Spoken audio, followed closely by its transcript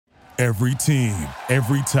Every team,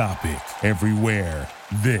 every topic, everywhere.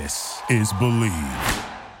 This is Believe.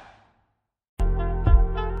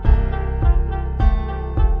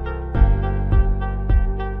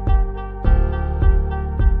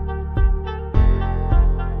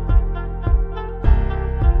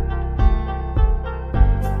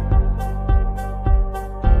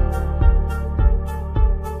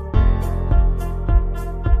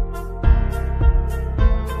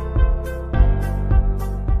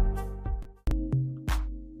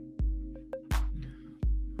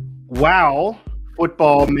 Wow,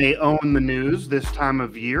 football may own the news this time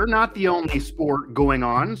of year. Not the only sport going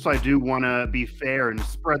on, so I do want to be fair and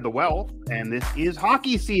spread the wealth. And this is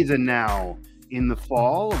hockey season now in the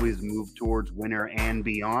fall. We've moved towards winter and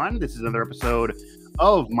beyond. This is another episode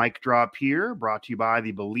of Mic Drop here, brought to you by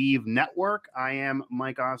the Believe Network. I am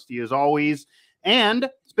Mike Asti as always, and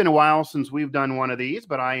it's been a while since we've done one of these,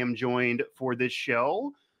 but I am joined for this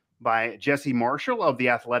show by Jesse Marshall of The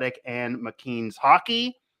Athletic and McKeens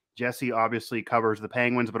Hockey. Jesse obviously covers the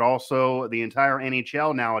Penguins, but also the entire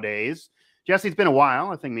NHL nowadays. Jesse, it's been a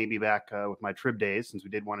while. I think maybe back with my Trib days since we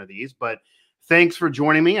did one of these. But thanks for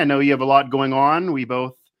joining me. I know you have a lot going on. We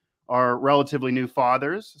both are relatively new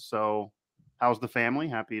fathers. So how's the family?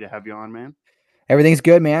 Happy to have you on, man. Everything's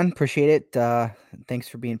good, man. Appreciate it. Thanks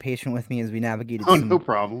for being patient with me as we navigated no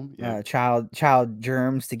problem. Yeah. Child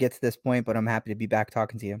germs to get to this point, but I'm happy to be back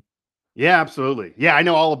talking to you. Yeah, absolutely. Yeah, I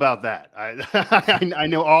know all about that. I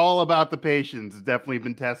know all about the patience. It's definitely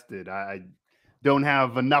been tested. I don't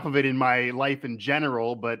have enough of it in my life in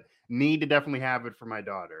general, but need to definitely have it for my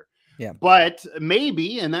daughter. Yeah. But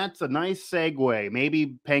maybe, and that's a nice segue,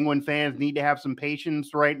 maybe Penguin fans need to have some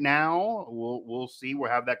patience right now. We'll see.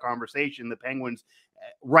 We'll have that conversation. The Penguins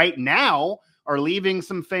right now are leaving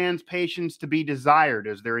some fans' patience to be desired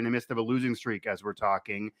as they're in the midst of a losing streak as we're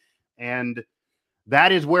talking. And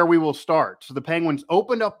that is where we will start. So the Penguins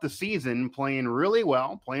opened up the season playing really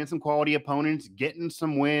well, playing some quality opponents, getting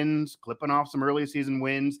some wins, clipping off some early season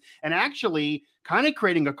wins, and actually kind of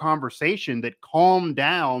creating a conversation that calmed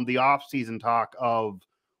down the offseason talk of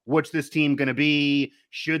what's this team going to be?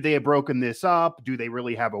 Should they have broken this up? Do they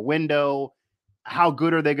really have a window? How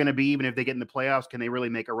good are they going to be? Even if they get in the playoffs, can they really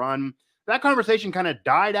make a run? That conversation kind of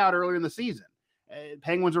died out earlier in the season.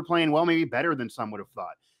 Penguins were playing well, maybe better than some would have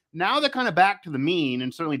thought. Now they're kind of back to the mean,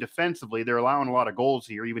 and certainly defensively, they're allowing a lot of goals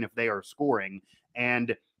here, even if they are scoring,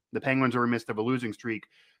 and the Penguins are in the midst of a losing streak.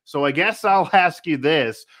 So I guess I'll ask you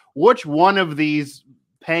this. Which one of these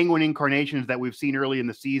Penguin incarnations that we've seen early in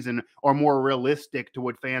the season are more realistic to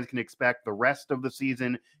what fans can expect the rest of the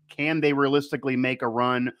season? Can they realistically make a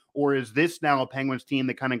run, or is this now a Penguins team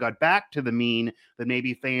that kind of got back to the mean that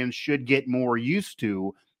maybe fans should get more used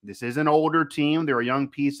to? This is an older team. There are young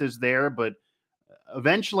pieces there, but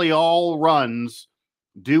eventually all runs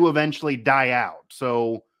do eventually die out.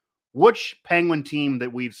 So which Penguin team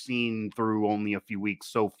that we've seen through only a few weeks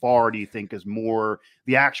so far do you think is more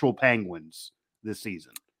the actual Penguins this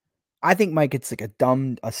season? I think, Mike, it's like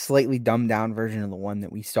a slightly dumbed down version of the one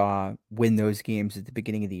that we saw win those games at the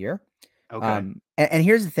beginning of the year. Okay. And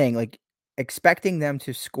here's the thing, like expecting them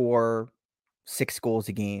to score 6 goals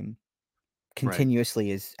a game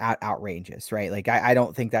continuously is outrageous, right? Like I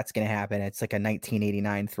don't think that's going to happen. It's like a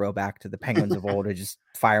 1989 throwback to the Penguins of old, or just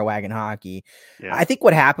fire wagon hockey. Yeah. I think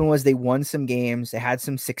what happened was they won some games. They had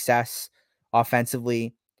some success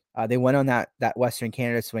offensively. They went on that Western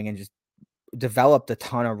Canada swing and just developed a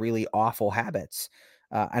ton of really awful habits.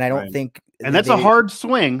 And I don't think, and that's a hard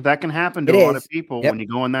swing that can happen to a lot of people. Yep. When you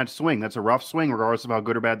go on that swing. That's a rough swing, regardless of how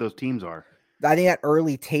good or bad those teams are. I think that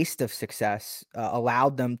early taste of success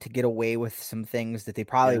allowed them to get away with some things that they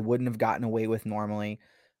probably wouldn't have gotten away with normally.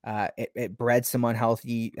 It bred some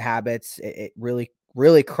unhealthy habits. It really,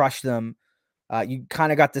 really crushed them. You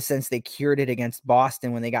kind of got the sense they cured it against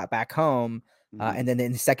Boston when they got back home. And then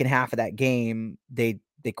in the second half of that game, they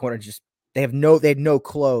had no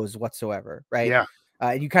clothes whatsoever. Right.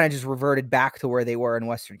 Yeah. You kind of just reverted back to where they were in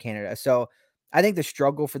Western Canada. So I think the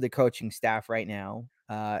struggle for the coaching staff right now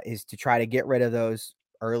is to try to get rid of those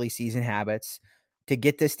early season habits, to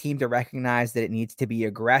get this team to recognize that it needs to be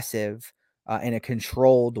aggressive in a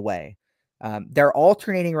controlled way. They're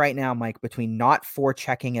alternating right now, Mike, between not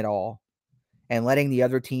forechecking at all and letting the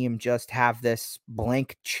other team just have this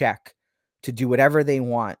blank check to do whatever they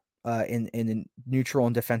want in the neutral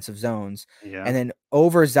and defensive zones, and then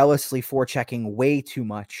overzealously forechecking way too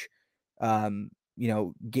much.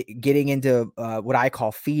 Getting into what I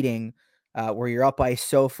call feeding, where you're up ice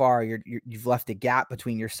so far, you've left a gap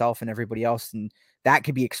between yourself and everybody else, and that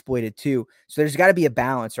could be exploited too. So there's got to be a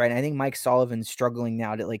balance, right? And I think Mike Sullivan's struggling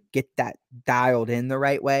now to like get that dialed in the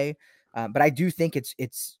right way. But I do think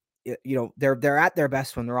it's they're at their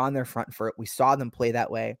best when they're on their front foot. We saw them play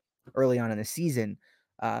that way early on in the season.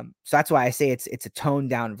 So that's why I say it's a toned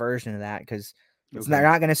down version of that, because they're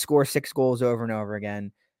not going to score 6 goals over and over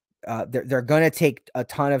again. They're going to take a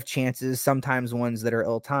ton of chances, sometimes ones that are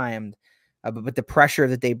ill-timed, but the pressure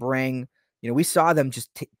that they bring, we saw them just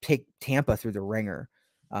take Tampa through the ringer.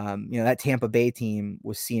 That Tampa Bay team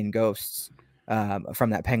was seeing ghosts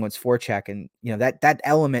from that Penguins forecheck, and that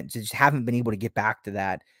element just haven't been able to get back to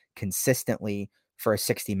that consistently for a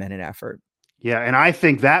 60-minute effort. Yeah, and I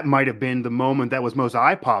think that might have been the moment that was most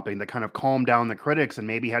eye-popping, that kind of calmed down the critics and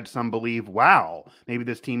maybe had some believe, wow, maybe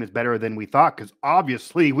this team is better than we thought, because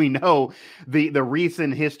obviously we know the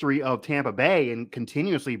recent history of Tampa Bay and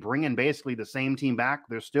continuously bringing basically the same team back.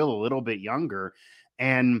 They're still a little bit younger,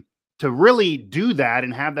 and to really do that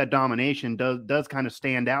and have that domination does kind of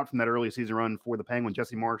stand out from that early season run for the Penguins.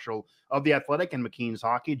 Jesse Marshall of The Athletic and McKeens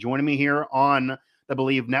Hockey joining me here on the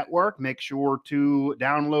Believe Network. Make sure to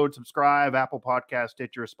download, subscribe, Apple Podcast,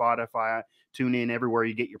 Stitcher, Spotify, tune in everywhere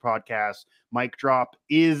you get your podcasts. Mic Drop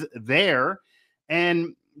is there.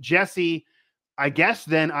 And Jesse, I guess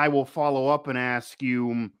then I will follow up and ask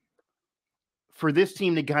you, for this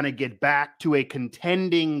team to kind of get back to a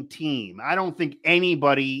contending team, I don't think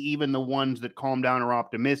anybody, even the ones that calm down or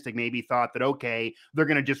optimistic, maybe thought that, okay, they're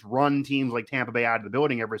going to just run teams like Tampa Bay out of the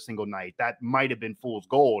building every single night. That might have been fool's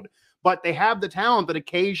gold. But they have the talent that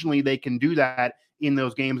occasionally they can do that in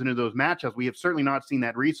those games and in those matchups. We have certainly not seen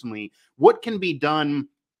that recently. What can be done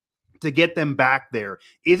to get them back there?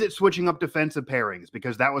 Is it switching up defensive pairings?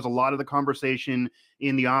 Because that was a lot of the conversation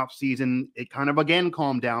in the offseason. It kind of, again,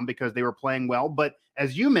 calmed down because they were playing well. But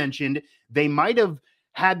as you mentioned, they might have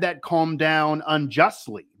had that calm down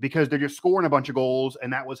unjustly because they're just scoring a bunch of goals,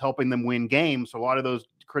 and that was helping them win games. So a lot of those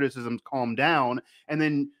criticisms calmed down. And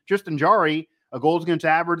then Tristan Jarry, a goals against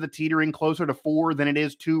average, the teetering closer to 4 than it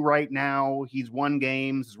is 2 right now. He's won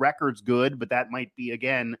games. His record's good, but that might be,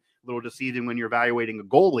 again, a little deceiving when you're evaluating a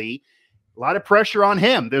goalie. A lot of pressure on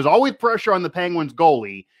him. There's always pressure on the Penguins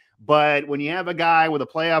goalie, but when you have a guy with a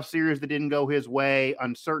playoff series that didn't go his way,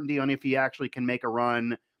 uncertainty on if he actually can make a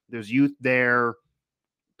run, there's youth there,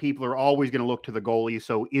 people are always going to look to the goalie.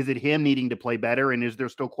 So is it him needing to play better? And is there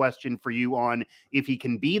still question for you on if he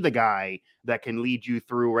can be the guy that can lead you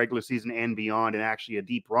through regular season and beyond and actually a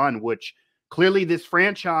deep run, which clearly this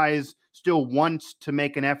franchise still wants to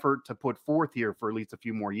make an effort to put forth here for at least a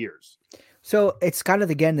few more years? So it's kind of,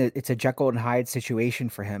 again, it's a Jekyll and Hyde situation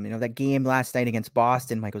for him. That game last night against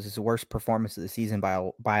Boston, Mike, was his worst performance of the season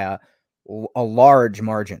by a large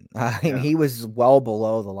margin. He was well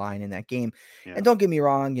below the line in that game. Yeah. And don't get me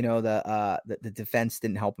wrong, the defense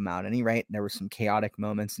didn't help him out any, right? There were some chaotic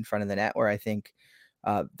moments in front of the net where I think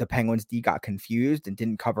the Penguins D got confused and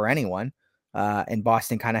didn't cover anyone. And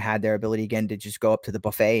Boston kind of had their ability again to just go up to the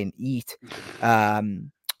buffet and eat.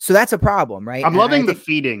 So that's a problem, right? I'm loving the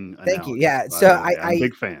feeding. Thank you. Yeah. So I'm a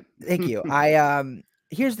big fan. Thank you.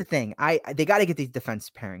 Here's the thing. They got to get these defense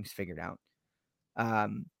pairings figured out.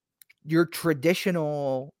 Your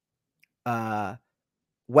traditional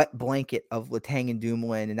wet blanket of Letang and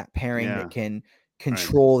Dumoulin and that pairing that can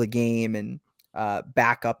control the game and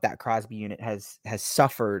back up that Crosby unit has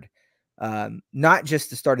suffered. Not just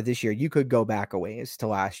the start of this year. You could go back a ways to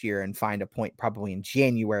last year and find a point probably in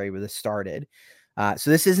January where this started.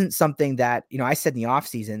 So this isn't something that, I said in the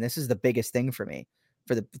offseason, this is the biggest thing for me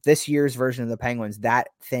for this year's version of the Penguins. That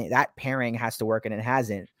pairing has to work, and it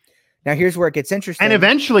hasn't. Now here's where it gets interesting. And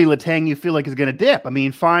eventually Letang, you feel like, is going to dip. I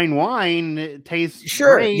mean, fine wine tastes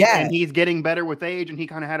great, and he's getting better with age, and he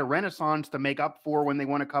kind of had a renaissance to make up for when they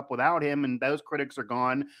won a cup without him, and those critics are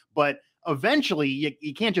gone. But eventually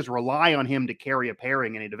you can't just rely on him to carry a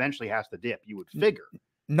pairing, and it eventually has to dip, you would figure.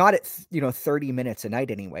 Not at 30 minutes a night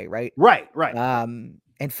anyway, right? Right.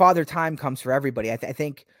 And Father Time comes for everybody. I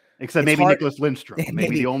think, except maybe Nicholas Lindstrom,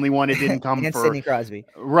 maybe the only one it didn't come and for. Sidney Crosby,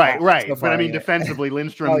 right. So far, but I mean, defensively,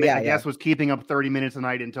 Lindstrom, I guess, was keeping up 30 minutes a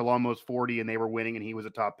night until almost 40, and they were winning, and he was a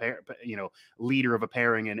top leader of a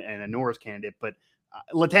pairing and a Norris candidate. But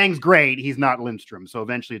Letang's great; he's not Lindstrom, so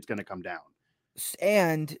eventually it's going to come down.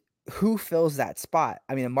 And who fills that spot?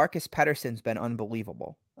 I mean, Marcus Pettersson's been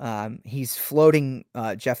unbelievable. He's floating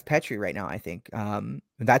Jeff Petrie right now, I think.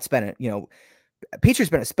 That's been Petry's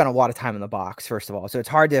spent a lot of time in the box, first of all, so it's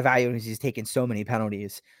hard to evaluate because he's taken so many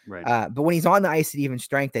penalties. Right. But when he's on the ice at even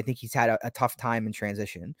strength, I think he's had a tough time in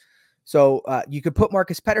transition. So you could put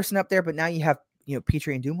Marcus Pettersson up there, but now you have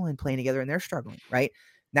Petry and Dumoulin playing together, and they're struggling. Right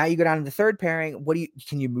now, you go down to the third pairing.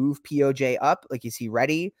 Can you move POJ up? Like, is he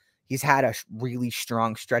ready? He's had a really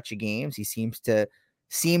strong stretch of games. He seems to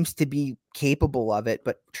be capable of it,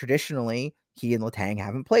 but traditionally he and Letang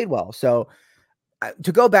haven't played well. So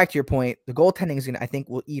to go back to your point, the goaltending is I think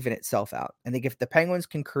will even itself out. I think if the Penguins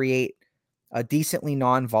can create a decently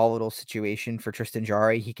non-volatile situation for Tristan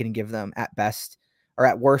Jarry, he can give them at best or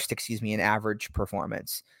at worst, an average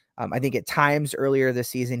performance. I think at times earlier this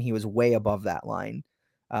season, he was way above that line.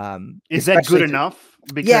 Is that good enough?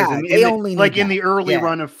 Because in the early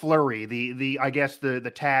run of Fleury, I guess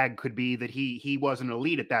the tag could be that he wasn't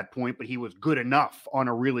elite at that point, but he was good enough on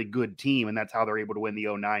a really good team, and that's how they're able to win the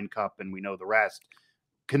 09 Cup, and we know the rest.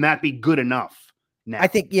 Can that be good enough now? I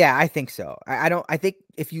think so. I think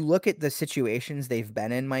if you look at the situations they've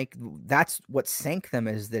been in, Mike, that's what sank them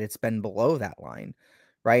is that it's been below that line,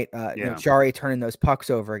 right? Jarry turning those pucks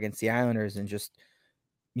over against the Islanders and just,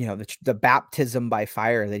 the baptism by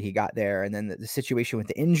fire that he got there. And then the situation with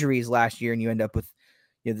the injuries last year, and you end up with,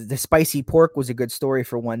 the spicy pork was a good story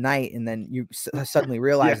for one night. And then you suddenly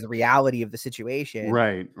realize the reality of the situation.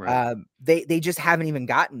 Right. They just haven't even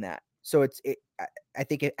gotten that. So I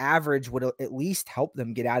think an average would at least help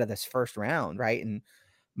them get out of this first round. Right. And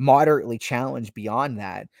moderately challenge beyond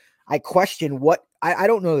that. I question I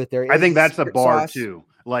don't know that there is. I think that's a bar too.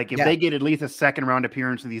 Like if they get at least a second round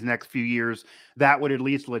appearance in these next few years, that would at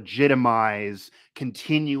least legitimize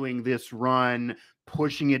continuing this run,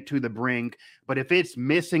 pushing it to the brink. But if it's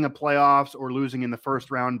missing a playoffs or losing in the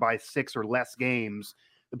first round by 6 or less games,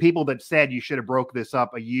 the people that said you should have broke this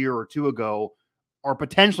up a year or two ago are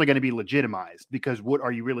potentially going to be legitimized, because what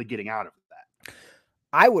are you really getting out of that?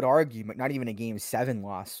 I would argue, but not even a game 7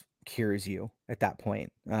 loss cures you at that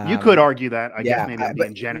point. You could argue that. I guess maybe I'm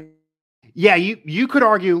being generous. Yeah, you could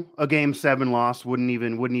argue a game 7 loss wouldn't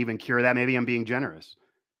even cure that. Maybe I'm being generous.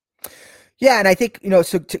 Yeah, and I think,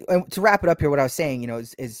 so to wrap it up here, what I was saying,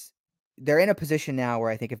 is they're in a position now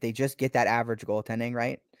where I think if they just get that average goaltending,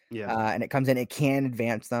 right? Yeah. And it comes in, it can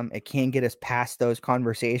advance them. It can get us past those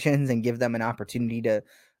conversations and give them an opportunity to,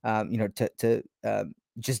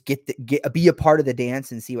 just be a part of the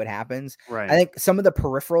dance and see what happens. Right. I think some of the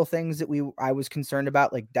peripheral things that I was concerned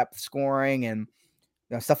about, like depth scoring and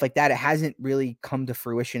stuff like that, it hasn't really come to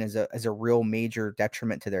fruition as a real major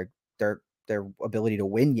detriment to their ability to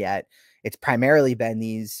win yet. It's primarily been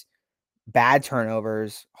these bad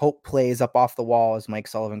turnovers, hope plays up off the wall, as Mike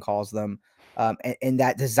Sullivan calls them, and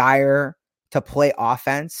that desire to play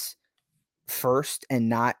offense first and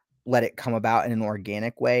not let it come about in an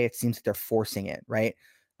organic way. It seems like they're forcing it, right?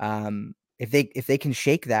 If they can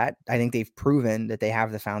shake that, I think they've proven that they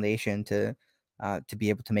have the foundation to be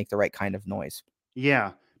able to make the right kind of noise.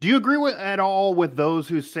 Yeah. Do you agree at all with those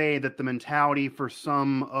who say that the mentality for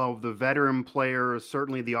some of the veteran players,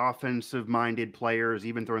 certainly the offensive-minded players,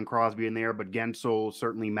 even throwing Crosby in there, but Gensel,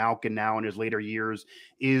 certainly Malkin now in his later years,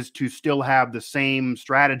 is to still have the same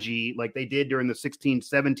strategy like they did during the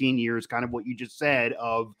 16-17 years, kind of what you just said,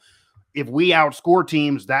 of if we outscore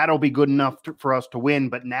teams, that'll be good enough for us to win.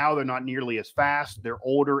 But now they're not nearly as fast. They're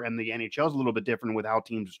older, and the NHL is a little bit different with how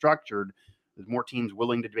teams are structured. There's more teams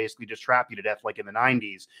willing to basically just trap you to death like in the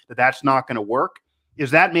 90s, that's not going to work.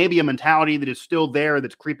 Is that maybe a mentality that is still there,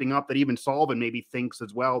 that's creeping up, that even Sullivan maybe thinks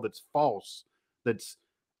as well, that's false, that's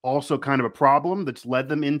also kind of a problem that's led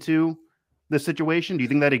them into the situation? Do you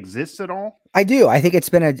think that exists at all? I do. I think it's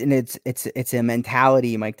been it's a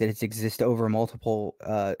mentality, Mike, that it's exists over multiple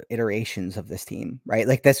iterations of this team, right?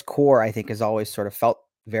 Like this core, I think, has always sort of felt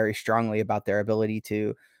very strongly about their ability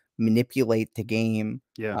to manipulate the game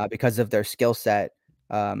because of their skill set,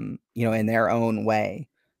 in their own way.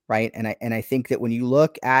 Right. And I think that when you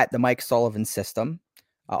look at the Mike Sullivan system,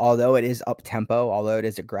 although it is up tempo, although it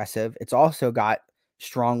is aggressive, it's also got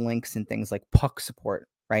strong links in things like puck support,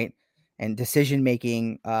 right? And decision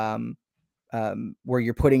making, where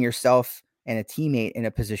you're putting yourself and a teammate in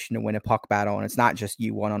a position to win a puck battle. And it's not just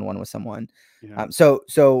you one-on-one with someone. Yeah.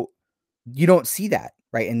 So you don't see that,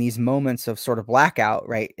 right? In these moments of sort of blackout,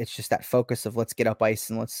 right? It's just that focus of let's get up ice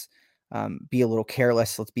and let's be a little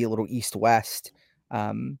careless. Let's be a little east-west.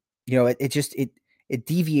 It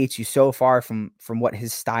deviates you so far from what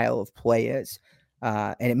his style of play is.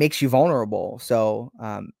 And it makes you vulnerable. So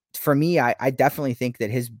for me, I definitely think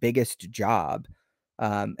that his biggest job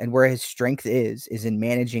and where his strength is in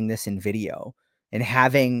managing this in video and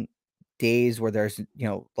having days where there's,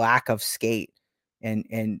 lack of skate.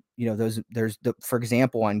 And there's for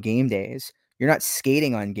example, on game days, you're not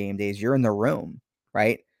skating on game days, you're in the room,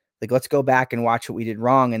 right? Like, let's go back and watch what we did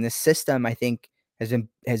wrong. And this system, I think,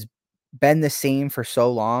 has been the same for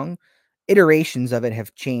so long. Iterations of it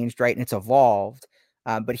have changed, right? And it's evolved.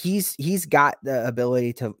 But he's got the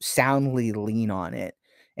ability to soundly lean on it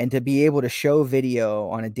and to be able to show video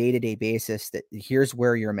on a day-to-day basis that here's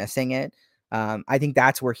where you're missing it. I think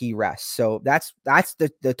that's where he rests. So that's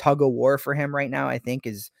the tug of war for him right now, I think,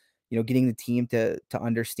 is, getting the team to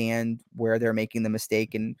understand where they're making the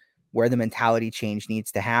mistake and where the mentality change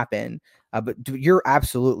needs to happen. But you're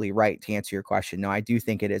absolutely right to answer your question. No, I do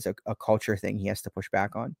think it is a culture thing he has to push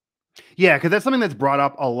back on. Yeah, because that's something that's brought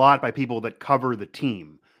up a lot by people that cover the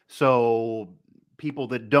team. So people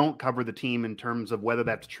that don't cover the team in terms of whether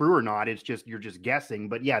that's true or not, you're just guessing.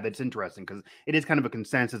 But yeah, that's interesting because it is kind of a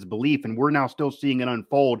consensus belief, and we're now still seeing it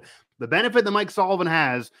unfold. The benefit that Mike Sullivan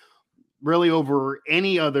has really over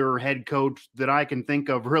any other head coach that I can think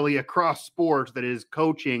of really across sports that is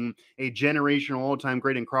coaching a generational all-time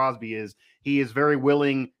great in Crosby is he is very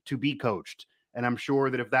willing to be coached. And I'm sure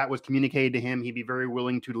that if that was communicated to him, he'd be very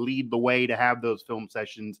willing to lead the way to have those film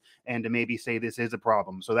sessions and to maybe say this is a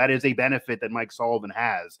problem. So that is a benefit that Mike Sullivan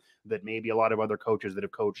has that maybe a lot of other coaches that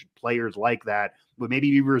have coached players like that would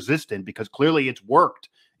maybe be resistant, because clearly it's worked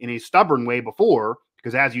in a stubborn way before.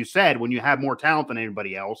 Because as you said, when you have more talent than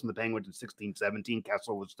anybody else, and the Penguins in 16-17,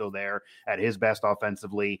 Kessel was still there at his best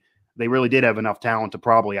offensively. They really did have enough talent to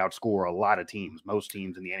probably outscore a lot of teams, most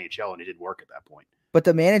teams in the NHL, and it didn't work at that point. But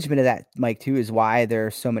the management of that, Mike, too, is why there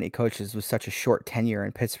are so many coaches with such a short tenure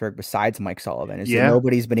in Pittsburgh besides Mike Sullivan, is that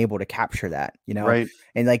nobody's been able to capture that, Right.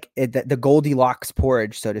 And like the Goldilocks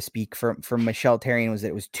porridge, so to speak, from Michel Therrien was that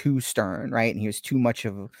it was too stern, right? And he was too much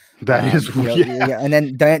of that is, And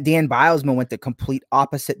then Dan Bilesman went the complete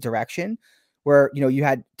opposite direction, where you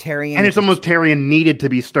had Therrien, and it's almost Therrien needed to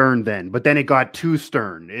be stern then, but then it got too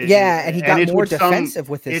stern. And he got more defensive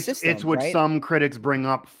with his system. It's what some critics bring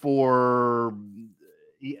up for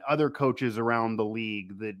other coaches around the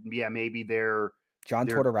league that maybe they're John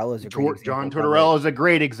Tortorella is a great example. John Tortorella is a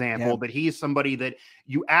great example, but he's somebody that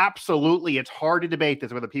you absolutely, it's hard to debate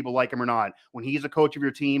this whether people like him or not. When he's a coach of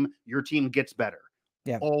your team gets better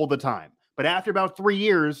all the time. But after about 3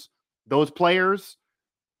 years, those players,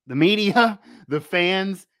 the media, the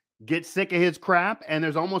fans get sick of his crap. And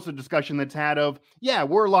there's almost a discussion that's had of,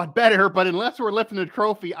 we're a lot better, but unless we're lifting a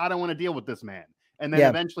trophy, I don't want to deal with this man. And then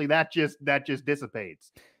eventually that just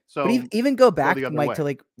dissipates. So but even go back, Mike, to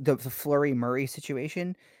like the Fleury Murray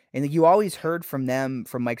situation. And you always heard from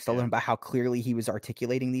Mike Sullivan about how clearly he was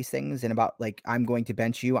articulating these things and about like, I'm going to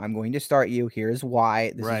bench you. I'm going to start you. Here's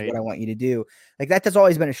why. This is what I want you to do. Like that has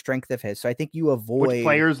always been a strength of his. So I think you avoid which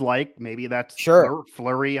players like, maybe that's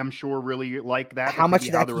Fleury, I'm sure really like that. How much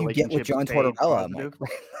of that do you get with John Tortorella, Mike?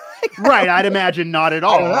 Right. I'd imagine not at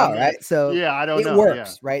all. I don't know, right? So I don't know. It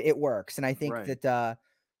works, right? It works. And I think that,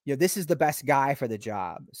 this is the best guy for the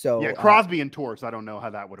job. So Crosby and Torts, I don't know how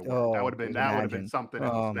that would have worked. That would have been something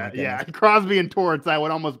else. Crosby and Torts, that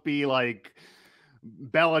would almost be like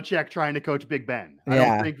Belichick trying to coach Big Ben. I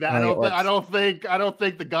don't think that. I don't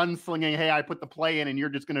think the gunslinging. Hey, I put the play in, and you're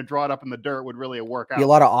just going to draw it up in the dirt would really work out. Be a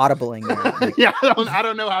lot of audibling there. I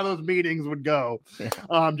don't know how those meetings would go.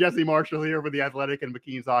 Jesse Marshall here for the Athletic and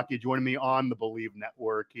McKeens Hockey, joining me on the Believe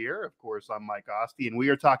Network here. Of course, I'm Mike Asti, and we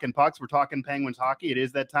are talking pucks. We're talking Penguins hockey. It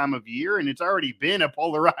is that time of year, and it's already been a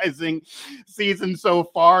polarizing season so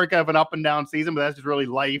far, kind of an up and down season. But that's just really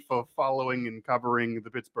life of following and covering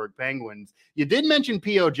the Pittsburgh Penguins. You did mention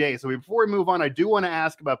POJ. So before we move on, I do want to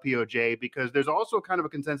ask about POJ because there's also kind of a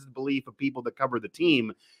consensus belief of people that cover the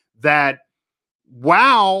team that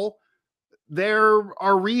while there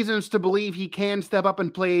are reasons to believe he can step up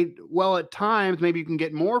and play well at times, maybe you can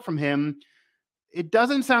get more from him. It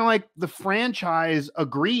doesn't sound like the franchise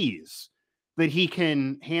agrees that he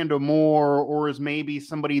can handle more or is maybe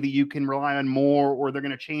somebody that you can rely on more, or they're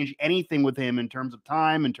going to change anything with him in terms of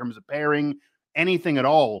time, in terms of pairing, anything at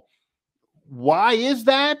all. Why is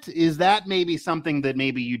that? Is that maybe something that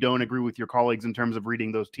maybe you don't agree with your colleagues in terms of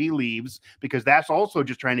reading those tea leaves? Because that's also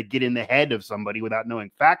just trying to get in the head of somebody without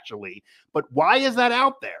knowing factually. But why is that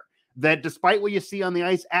out there? That despite what you see on the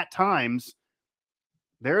ice at times,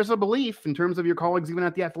 there's a belief in terms of your colleagues, even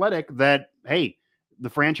at the Athletic, that, hey, the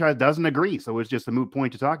franchise doesn't agree. So it's just a moot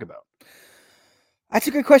point to talk about. That's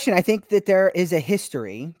a good question. I think that there is a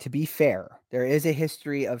history, to be fair. There is a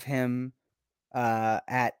history of him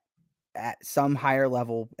at some higher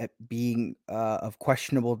level at being of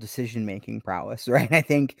questionable decision-making prowess, right? I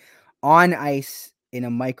think on ice in a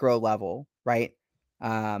micro level, right?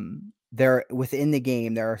 There within the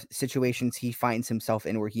game, there are situations he finds himself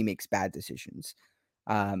in where he makes bad decisions.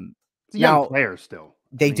 Young players still.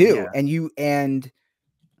 They do. And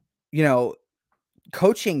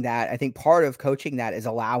coaching that, I think part of coaching that is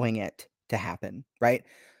allowing it to happen, right?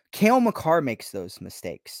 Cale Makar makes those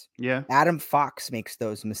mistakes. Yeah. Adam Fox makes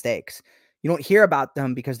those mistakes. You don't hear about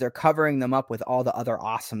them because they're covering them up with all the other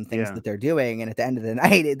awesome things that they're doing. And at the end of the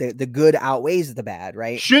night, the good outweighs the bad,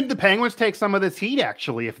 right? Should the Penguins take some of this heat,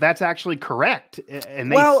 actually, if that's actually correct?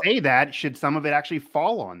 And they say that, should some of it actually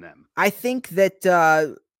fall on them? I think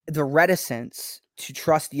that the reticence to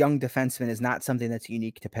trust young defensemen is not something that's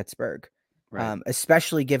unique to Pittsburgh. Right.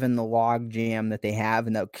 Especially given the log jam that they have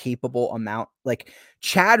and the capable amount, like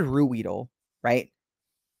Chad Ruedel, right?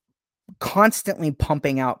 Constantly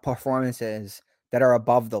pumping out performances that are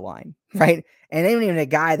above the line, right? And even a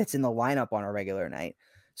guy that's in the lineup on a regular night.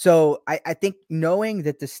 So I think knowing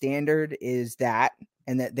that the standard is that,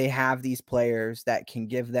 and that they have these players that can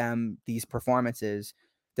give them these performances,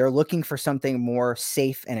 they're looking for something more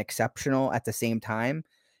safe and exceptional at the same time.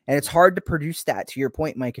 And it's hard to produce that, to your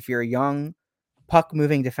point, Mike, if you're a young puck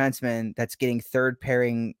moving defenseman that's getting third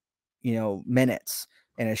pairing, minutes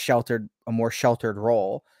in a more sheltered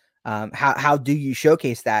role. How do you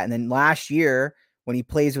showcase that? And then last year when he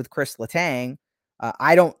plays with Chris Letang,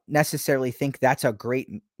 I don't necessarily think that's a great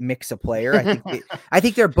mix of player. I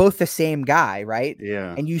think they're both the same guy, right?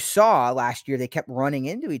 Yeah. And you saw last year they kept running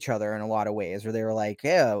into each other in a lot of ways, where they were like,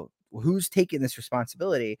 "Yeah, who's taking this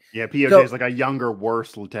responsibility?" Yeah, POJ is like a younger,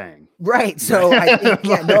 worse Letang. Right. So I think,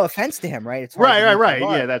 no offense to him, right? It's right.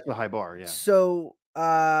 Yeah, that's the high bar. Yeah. So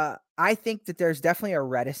I think that there's definitely a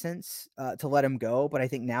reticence to let him go, but I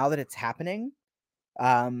think now that it's happening,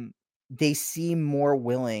 they seem more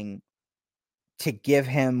willing to give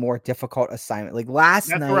him more difficult assignment. Like last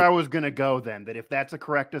night. That's where I was going to go then, that if that's a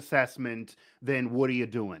correct assessment, then what are you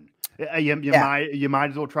doing? You might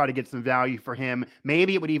as well try to get some value for him.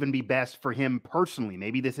 Maybe it would even be best for him personally.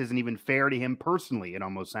 Maybe this isn't even fair to him personally. It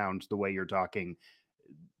almost sounds the way you're talking,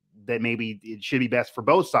 that maybe it should be best for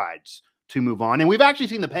both sides to move on. And we've actually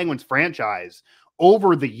seen the Penguins franchise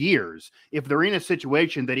over the years, if they're in a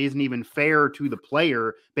situation that isn't even fair to the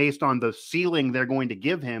player based on the ceiling they're going to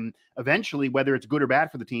give him, eventually, whether it's good or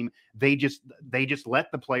bad for the team, they just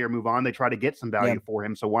let the player move on. They try to get some value for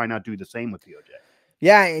him. So why not do the same with POJ?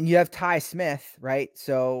 Yeah, and you have Ty Smith, right?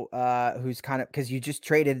 So who's kind of, because you just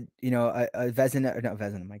traded, a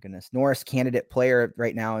Vezina, my goodness, Norris candidate player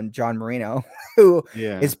right now, and John Marino, who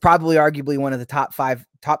is probably arguably one of the top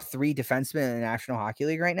 3 defensemen in the National Hockey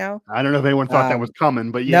League right now. I don't know if anyone thought that was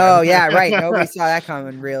coming, but yeah. No, yeah, right. Nobody saw that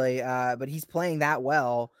coming, really. But he's playing that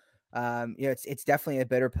well. It's definitely a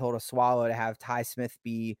bitter pill to swallow to have Ty Smith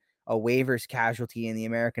be a waivers casualty in the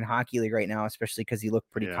American Hockey League right now, especially because he looked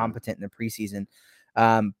pretty competent in the preseason.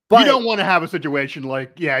 But you don't want to have a situation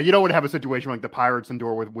like the Pirates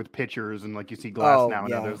endure with pitchers, and like you see Glass now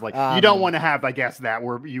and others. Like you don't want to have, I guess, that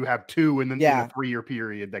where you have 2 in a 3-year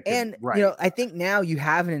period. That could, I think now you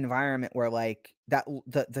have an environment where like that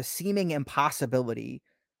the seeming impossibility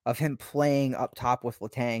of him playing up top with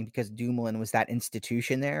Letang because Dumoulin was that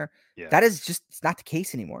institution there. Yeah. That is just, it's not the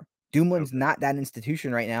case anymore. Dumoulin's not that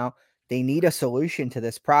institution right now. They need a solution to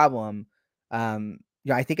this problem.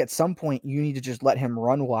 I think at some point you need to just let him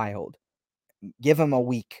run wild. Give him a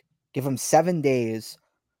week. Give him 7 days.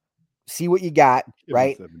 See what you got,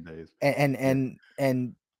 right? 7 days.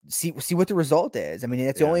 And see what the result is. I mean,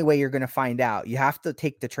 that's the only way you're going to find out. You have to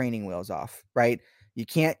take the training wheels off, right? You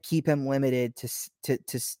can't keep him limited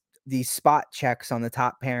to these spot checks on the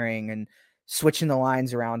top pairing and switching the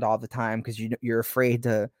lines around all the time because you're afraid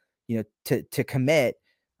to commit.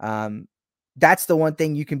 That's the one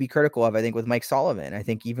thing you can be critical of, I think, with Mike Sullivan. I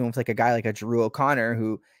think even with like a guy like a Drew O'Connor,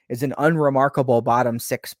 who is an unremarkable bottom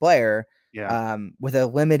 6 player, with a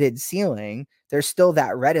limited ceiling, there's still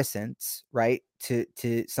that reticence, right? To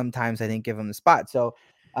sometimes, I think, give him the spot. So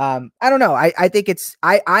I don't know. I think it's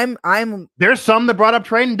I'm there's some that brought up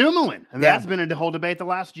trading Dumoulin, and that's been a whole debate the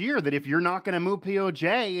last year, that if you're not going to move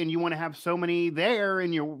POJ and you want to have so many there,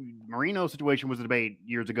 and your Marino situation was a debate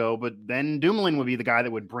years ago, but then Dumoulin would be the guy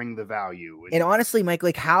that would bring the value. And honestly, Mike,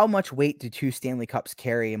 like how much weight do 2 Stanley Cups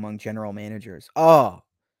carry among general managers? Oh,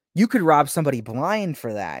 you could rob somebody blind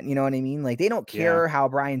for that. You know what I mean? Like they don't care how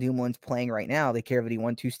Brian Dumoulin's playing right now. They care that he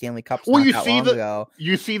won 2 Stanley Cups well, not that long ago.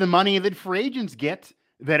 You see the money that free agents get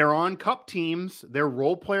that are on cup teams. They're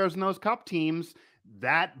role players in those cup teams.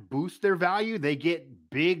 That boosts their value. They get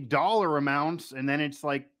big dollar amounts. And then it's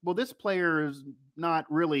like, well, this player is not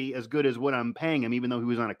really as good as what I'm paying him, even though he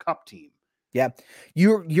was on a cup team. Yeah.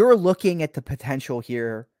 You're looking at the potential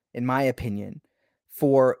here, in my opinion,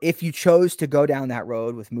 for if you chose to go down that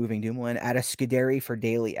road with moving Dumoulin at a Scuderi for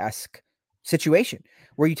Daly-esque situation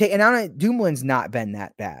where you take, and Dumoulin's not been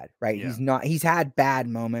that bad, right? Yeah. He's had bad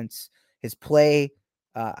moments. His play,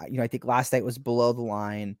 I think last night was below the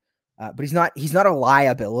line, but he's not a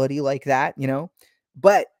liability like that,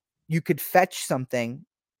 but you could fetch something,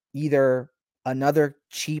 either another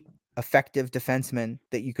cheap, effective defenseman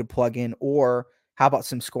that you could plug in, or how about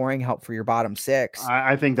some scoring help for your bottom 6?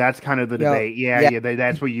 I think that's kind of the debate.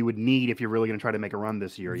 That's what you would need if you're really going to try to make a run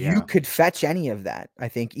this year. Yeah, you could fetch any of that, I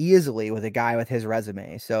think, easily with a guy with his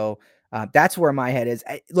resume. So That's where my head is.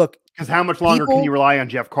 Look, because how much longer can you rely on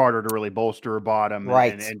Jeff Carter to really bolster a bottom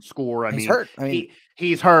and score? I he's mean, hurt. I mean,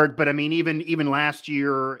 he's hurt, but I mean, even last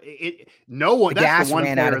year, no one. That's the one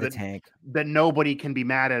player that nobody can be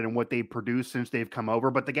mad at and what they've produced since they've come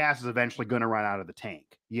over. But the gas is eventually going to run out of the tank.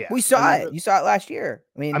 Yeah, we saw it. You saw it last year.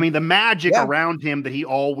 I mean, the magic around him that he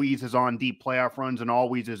always is on deep playoff runs and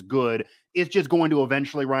always is good is just going to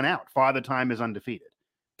eventually run out. Father Time is undefeated.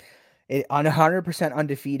 100%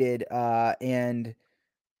 undefeated, and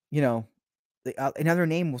another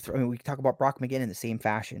name. We can talk about Brock McGinn in the same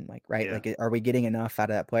fashion, right? Yeah. Like, are we getting enough out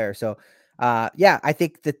of that player? So, I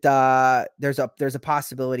think that there's a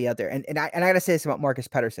possibility out there, and I gotta say this about Marcus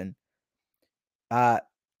Pettersson.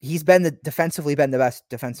 He's defensively been the best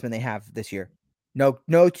defenseman they have this year.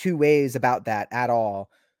 No two ways about that at all.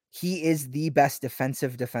 He is the best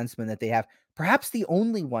defensive defenseman that they have, perhaps the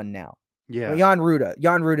only one now. Yeah, Jan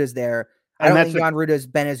Ruda's there. I don't think Jan Ruda's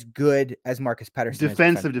been as good as Marcus Pettersson.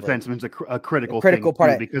 Defensive defenseman's a critical thing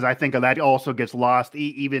part too, because I think that also gets lost.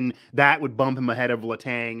 Even that would bump him ahead of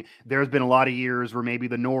Letang. There's been a lot of years where maybe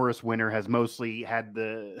the Norris winner has mostly had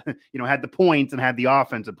the had the points and had the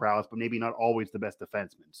offensive prowess, but maybe not always the best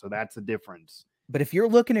defenseman. So that's a difference. But if you're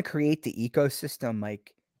looking to create the ecosystem,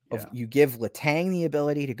 Mike, you give Letang the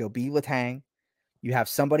ability to go be Letang. You have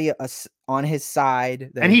somebody on his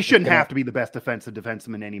side. And he shouldn't have to be the best defensive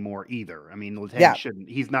defenseman anymore either. I mean, Letang shouldn't.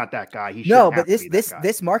 He's not that guy. But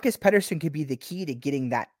this Marcus Pettersson could be the key to getting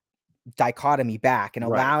that dichotomy back and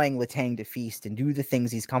allowing Letang to feast and do the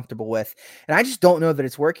things he's comfortable with. And I just don't know that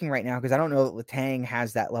it's working right now because I don't know that Letang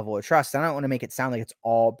has that level of trust. I don't want to make it sound like it's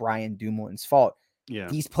all Brian Dumoulin's fault. Yeah.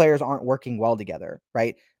 These players aren't working well together,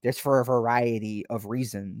 right? There's for a variety of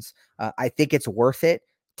reasons. I think it's worth it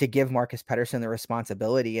to give Marcus Pettersson the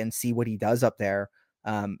responsibility and see what he does up there.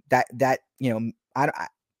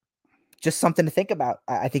 Just something to think about.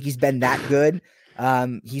 I think he's been that good. I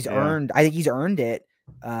think he's earned it,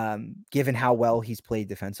 given how well he's played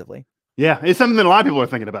defensively. Yeah, it's something that a lot of people are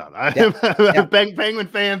thinking about. Penguin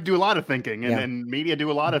fans do a lot of thinking, and media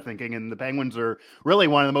do a lot of thinking, and the Penguins are really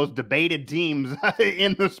one of the most debated teams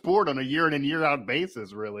in the sport on a year in and year out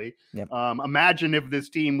basis, really. Yep. Imagine if this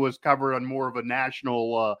team was covered on more of a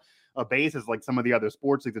national basis like some of the other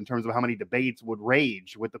sports leagues in terms of how many debates would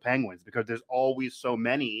rage with the Penguins, because there's always so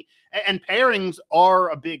many. And pairings are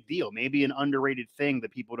a big deal, maybe an underrated thing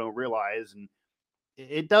that people don't realize, and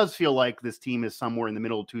it does feel like this team is somewhere in the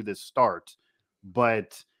middle to this start,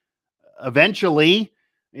 but eventually,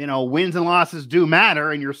 wins and losses do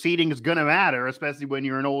matter, and your seeding is going to matter, especially when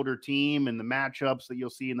you're an older team, and the matchups that you'll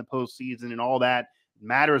see in the postseason and all that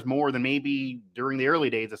matters more than maybe during the early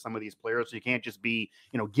days of some of these players. So you can't just be,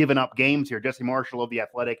 giving up games here. Jesse Marshall of The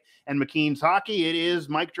Athletic and McKeens Hockey. It is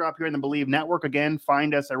Mic Drop here in the Believe Network. Again,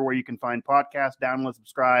 find us everywhere you can find podcasts, download,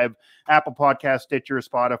 subscribe, Apple Podcast, Stitcher,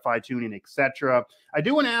 Spotify, TuneIn, etc. I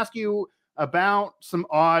do want to ask you about some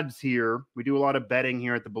odds here. We do a lot of betting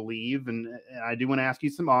here at the Believe, and I do want to ask you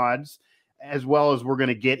some odds, as well as we're going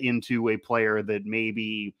to get into a player that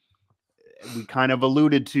maybe we kind of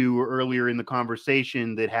alluded to earlier in the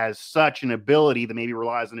conversation that has such an ability that maybe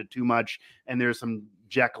relies on it too much. And there's some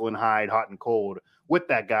Jekyll and Hyde, hot and cold with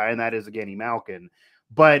that guy. And that is Evgeni Malkin.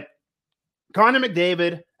 But Connor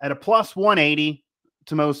McDavid at a plus 180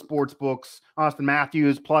 to most sports books, Austin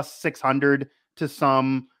Matthews plus 600 to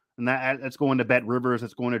some, and that's going to Bet Rivers,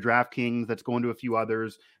 that's going to DraftKings, that's going to a few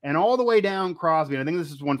others, and all the way down Crosby. And I think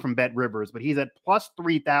this is one from Bet Rivers, but he's at plus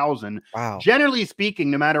 3,000. Wow. Generally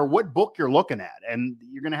speaking, no matter what book you're looking at, and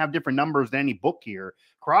you're going to have different numbers than any book here,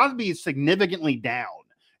 Crosby is significantly down.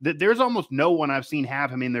 There's almost no one I've seen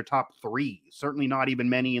have him in their top three, certainly not even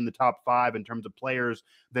many in the top five in terms of players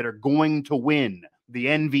that are going to win the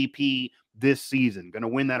MVP this season, going to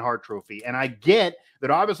win that Hart Trophy. And I get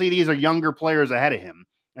that obviously these are younger players ahead of him.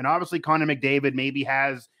 And obviously Connor McDavid maybe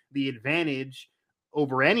has the advantage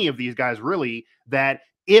over any of these guys, really, that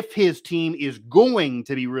if his team is going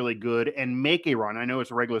to be really good and make a run, I know it's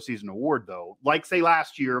a regular season award, though, like say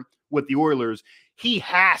last year with the Oilers, he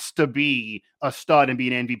has to be a stud and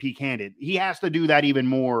be an MVP candidate. He has to do that even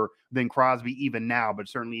more than Crosby even now, but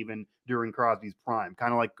certainly even during Crosby's prime,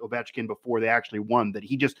 kind of like Ovechkin before they actually won, that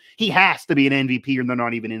he has to be an MVP or they're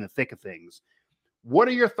not even in the thick of things. What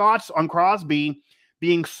are your thoughts on Crosby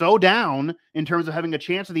being so down in terms of having a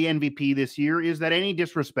chance of the MVP this year? Is that any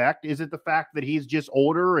disrespect? Is it the fact that he's just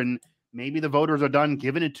older and maybe the voters are done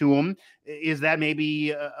giving it to him? Is that maybe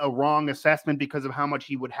a wrong assessment because of how much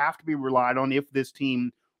he would have to be relied on if this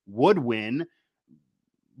team would win?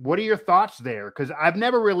 What are your thoughts there? Because I've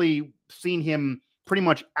never really seen him pretty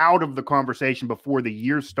much out of the conversation before the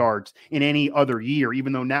year starts in any other year,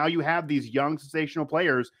 even though now you have these young sensational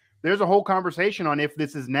players there's a whole conversation on if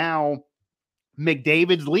this is now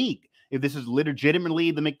McDavid's league, if this is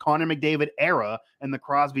legitimately the Connor McDavid era, and the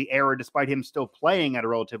Crosby era, despite him still playing at a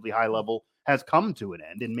relatively high level, has come to an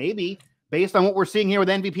end. And maybe based on what we're seeing here with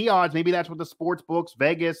MVP odds, maybe that's what the sports books,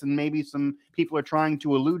 Vegas, and maybe some people are trying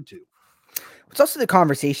to allude to. It's also the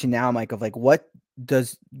conversation now, Mike, of like,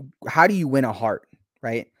 how do you win a heart,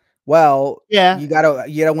 right? Well, yeah, you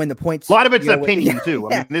gotta win the points. A lot of it's opinion too.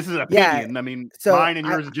 Yeah. I mean, this is opinion. Yeah. I mean, So mine and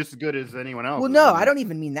yours are just as good as anyone else. Well, no, I don't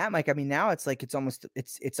even mean that, Mike. I mean, now it's like it's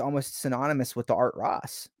almost synonymous with the Art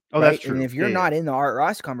Ross. Oh, right? That's true. And if you're not in the Art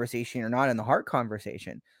Ross conversation, you're not in the heart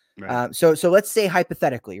conversation. Right. So let's say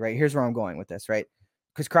hypothetically, right? Here's where I'm going with this, right?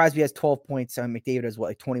 Because Crosby has 12 points, and McDavid has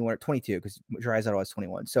like 21 or 22, because Draisaitl has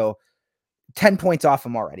 21. So 10 points off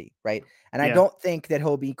him already, right? And I don't think that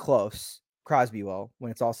he'll be close. Crosby will,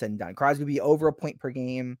 when it's all said and done. Crosby will be over a point per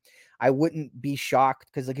game. I wouldn't be shocked,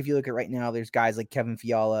 because like if you look at right now, there's guys like Kevin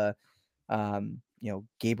Fiala,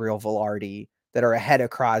 Gabriel Velarde that are ahead of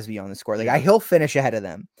Crosby on the score. Like he'll finish ahead of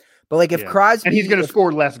them. But like if Crosby, and he's going to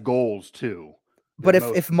score less goals too. But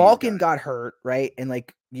if Malkin got hurt, right, and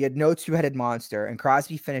like you had no two-headed monster, and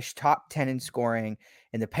Crosby finished top 10 in scoring,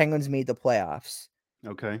 and the Penguins made the playoffs,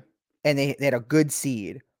 okay, and they had a good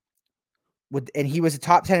seed, and he was a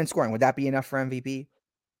top 10 in scoring, would that be enough for MVP?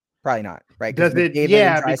 Probably not, right? Does it? David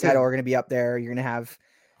and Draisaitl are going to be up there. You're going to have,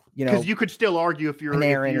 because you could still argue if you're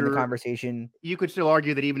in the conversation. You could still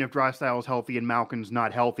argue that even if Draisaitl is healthy and Malkin's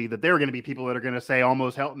not healthy, that there are going to be people that are going to say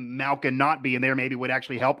almost help Malkin not be, and there maybe would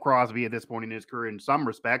actually help Crosby at this point in his career in some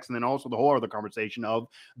respects. And then also the whole other conversation of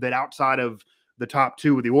that outside of the top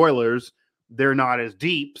two of the Oilers, they're not as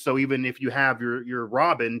deep. So even if you have your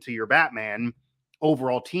Robin to your Batman,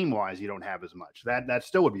 overall team wise, you don't have as much. That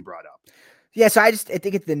still would be brought up. Yeah, so I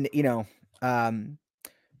think it's the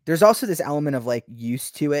there's also this element of like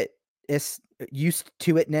used to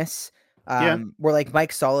itness, where like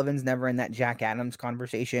Mike Sullivan's never in that Jack Adams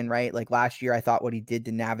conversation, right? Like last year, I thought what he did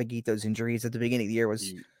to navigate those injuries at the beginning of the year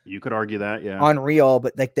was you could argue that, yeah, unreal.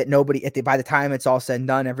 But like that nobody by the time it's all said and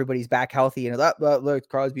done, everybody's back healthy, and look,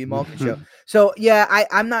 Crosby and Malkin show. So yeah,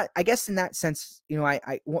 I'm not. I guess in that sense,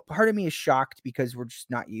 I part of me is shocked because we're just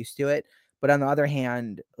not used to it. But on the other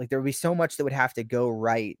hand, like there would be so much that would have to go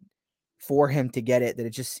right for him to get it,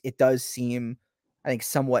 that it does seem, I think,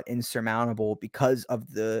 somewhat insurmountable because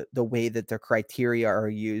of the way that the criteria are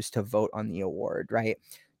used to vote on the award, right?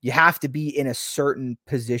 You have to be in a certain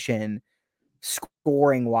position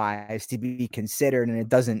scoring wise to be considered, and it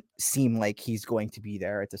doesn't seem like he's going to be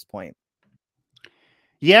there at this point.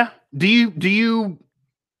 Yeah. Do you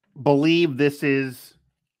believe this is,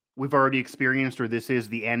 we've already experienced, or this is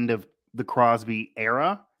the end of the Crosby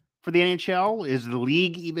era for the NHL? Is the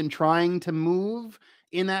league even trying to move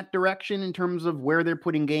in that direction in terms of where they're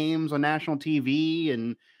putting games on national TV?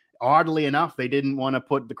 And oddly enough, they didn't want to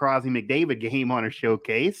put the Crosby McDavid game on a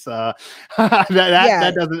showcase. That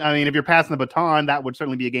doesn't, I mean, if you're passing the baton, that would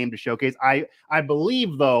certainly be a game to showcase. I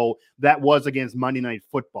believe, though, that was against Monday Night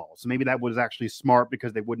Football. So maybe that was actually smart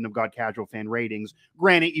because they wouldn't have got casual fan ratings.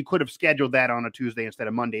 Granted, you could have scheduled that on a Tuesday instead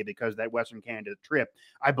of Monday because that Western Canada trip.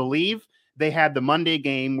 I believe they had the Monday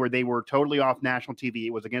game where they were totally off national TV.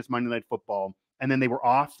 It was against Monday Night Football. And then they were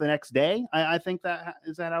off the next day. I think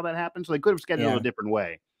is that how that happened? So they could have scheduled it a different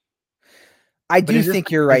way. I do think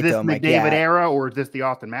you're right, though, Mike. Is this McDavid era, or is this the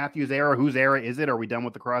Austin Matthews era? Whose era is it? Are we done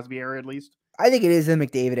with the Crosby era at least? I think it is the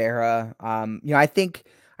McDavid era. I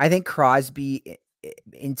think Crosby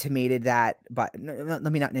intimated that, but let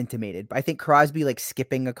me not intimated, but I think Crosby like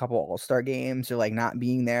skipping a couple All-Star games or like not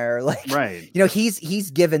being there, like, right.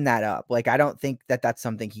 He's given that up. Like, I don't think that that's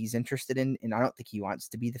something he's interested in. And I don't think he wants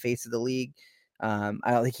to be the face of the league. I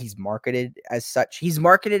don't think he's marketed as such. He's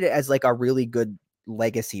marketed as like a really good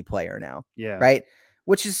legacy player now. Yeah. Right.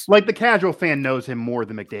 Which is like the casual fan knows him more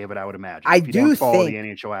than McDavid, I would imagine. I if you do don't follow think the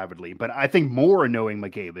NHL avidly, but I think more knowing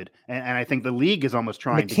McDavid, and I think the league is almost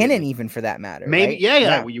trying McKinnon, even for that matter. Maybe, right?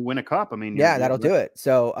 yeah. Well, you win a cup. I mean, that'll do it.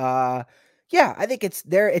 So, I think it's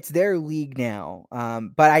their league now.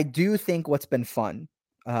 But I do think what's been fun,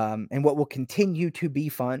 and what will continue to be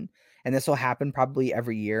fun, and this will happen probably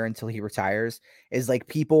every year until he retires, is like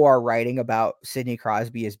people are writing about Sidney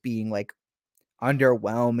Crosby as being like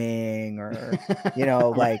underwhelming or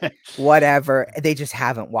like whatever. They just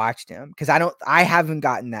haven't watched him, because I haven't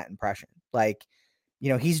gotten that impression. Like,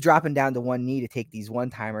 he's dropping down to one knee to take these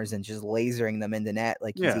one-timers and just lasering them in the net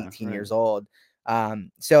like he's 18 years old.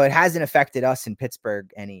 So it hasn't affected us in Pittsburgh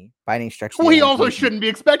by any stretch. Well, he also shouldn't be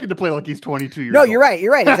expected to play like he's 22 years old. No, you're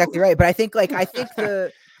right, exactly right. But I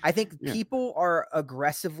think people are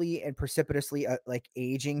aggressively and precipitously like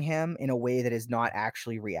aging him in a way that is not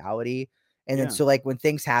actually reality. And then so like when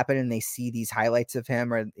things happen and they see these highlights of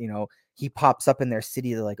him, or he pops up in their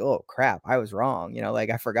city, they're like, oh crap, I was wrong. Like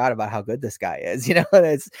I forgot about how good this guy is.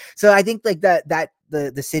 So I think like that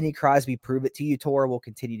the Sidney Crosby prove it to you tour will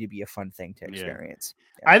continue to be a fun thing to experience.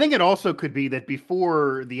 I think it also could be that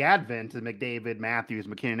before the advent of McDavid, Matthews,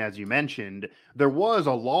 McKinnon, as you mentioned, there was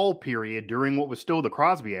a lull period during what was still the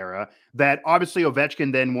Crosby era that obviously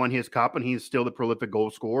Ovechkin then won his cup and he's still the prolific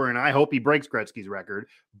goal scorer. And I hope he breaks Gretzky's record.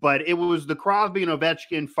 But it was the Crosby and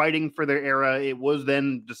Ovechkin fighting for their era. It was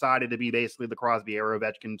then decided to be basically the Crosby era.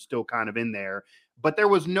 Ovechkin still kind of in there. But there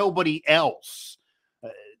was nobody else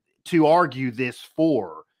to argue this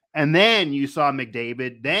for. And then you saw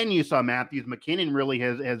McDavid, then you saw Matthews. McKinnon really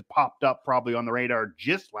has popped up probably on the radar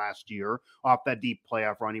just last year off that deep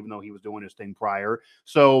playoff run, even though he was doing his thing prior.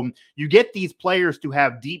 So you get these players to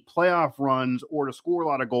have deep playoff runs or to score a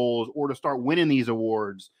lot of goals or to start winning these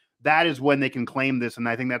awards. That is when they can claim this. And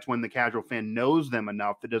I think that's when the casual fan knows them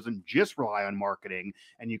enough that doesn't just rely on marketing.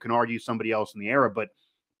 And you can argue somebody else in the era. But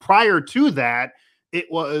prior to that, it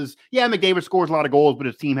was, McDavid scores a lot of goals, but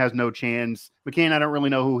his team has no chance. McKinnon, I don't really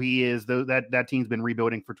know who he is. That team's been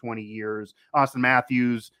rebuilding for 20 years. Austin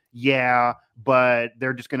Matthews, but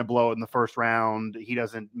they're just going to blow it in the first round. He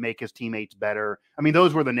doesn't make his teammates better. I mean,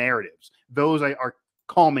 those were the narratives. Those are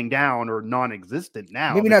calming down or non-existent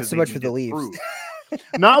now. Maybe not so much for the Leafs.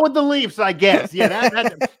 Not with the Leafs, I guess. Yeah,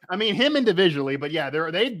 I mean, him individually, but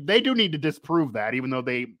they do need to disprove that, even though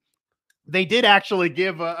they did actually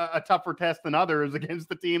give a tougher test than others against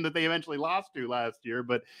the team that they eventually lost to last year.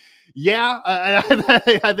 But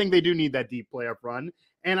I think they do need that deep playoff run.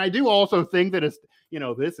 And I do also think that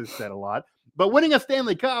this is said a lot, but winning a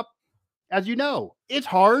Stanley Cup, as you know, it's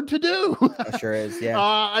hard to do. It sure is.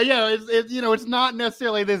 Yeah. It's not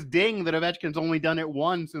necessarily this ding that Ovechkin's only done it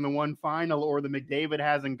once in the one final, or the McDavid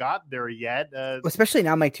hasn't got there yet. Especially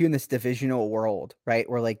now, Mike, too, in this divisional world, right?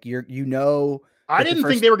 Where like I didn't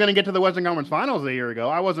think they were going to get to the Western Conference Finals a year ago.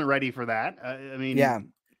 I wasn't ready for that.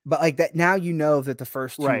 But like that now, that the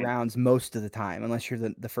first two rounds most of the time, unless you're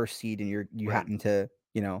the first seed and you happen to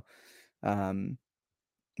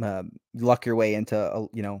luck your way into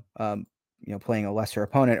playing a lesser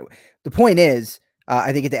opponent. The point is,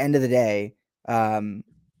 I think at the end of the day,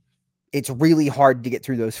 it's really hard to get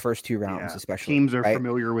through those first two rounds, especially. Teams are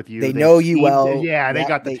familiar with you. They know you well. Yeah, they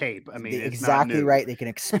got the tape. I mean, it's exactly right. They can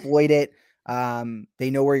exploit it. They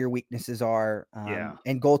know where your weaknesses are.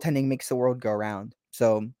 And goaltending makes the world go round.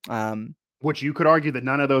 So, which you could argue that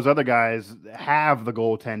none of those other guys have the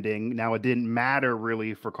goaltending. Now, it didn't matter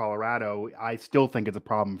really for Colorado. I still think it's a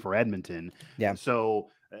problem for Edmonton. Yeah. So,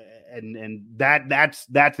 and that's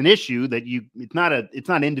an issue that it's not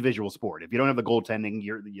an individual sport. If you don't have the goaltending,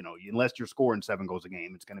 unless you're scoring 7 goals a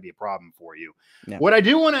game, it's going to be a problem for you. Yeah. What I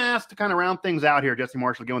do want to ask to kind of round things out here, Jesse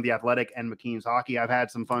Marshall, again with the Athletic and McKeens hockey. I've had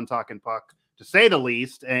some fun talking puck, to say the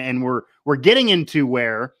least, and we're getting into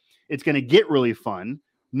where it's going to get really fun.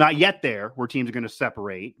 Not yet there, where teams are going to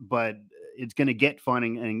separate, but it's going to get fun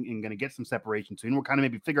and going to get some separation soon. We'll kind of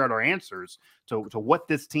maybe figure out our answers to what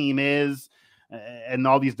this team is, and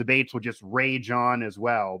all these debates will just rage on as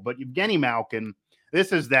well. But Evgeni Malkin,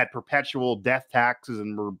 this is that perpetual death taxes,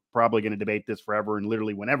 and we're probably going to debate this forever. And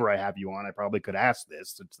literally whenever I have you on, I probably could ask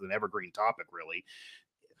this. It's an evergreen topic, really.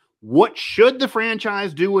 What should the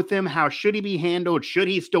franchise do with him? How should he be handled? Should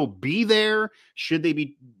he still be there? Should they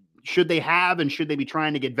be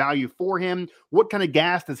trying to get value for him? What kind of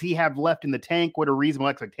gas does he have left in the tank? What are reasonable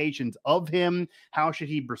expectations of him? How should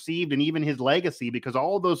he be perceived, and even his legacy? Because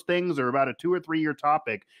all of those things are about a 2 or 3 year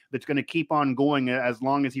topic that's going to keep on going as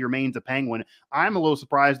long as he remains a Penguin. I'm a little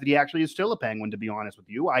surprised that he actually is still a Penguin, to be honest with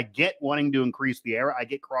you. I get wanting to increase the era. I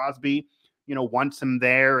get Crosby, wants him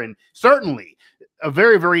there. And certainly a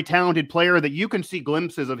very, very talented player that you can see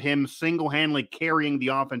glimpses of him single-handedly carrying the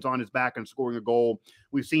offense on his back and scoring a goal.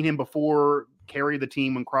 We've seen him before carry the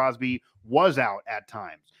team when Crosby was out at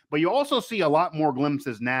times. But you also see a lot more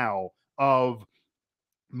glimpses now of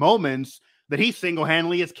moments that he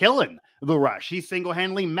single-handedly is killing the rush. He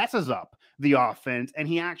single-handedly messes up the offense, and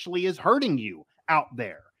he actually is hurting you out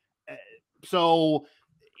there. So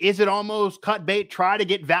is it almost cut bait, try to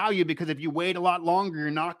get value? Because if you wait a lot longer, you're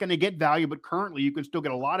not going to get value. But currently, you can still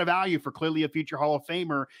get a lot of value for clearly a future Hall of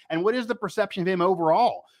Famer. And what is the perception of him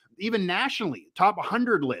overall? Even nationally, top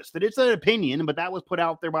 100 list. That it's an opinion, but that was put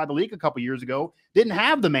out there by the league a couple years ago. Didn't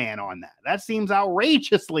have the man on that. That seems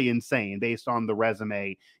outrageously insane based on the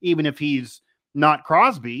resume. Even if he's not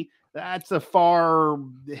Crosby, that's a far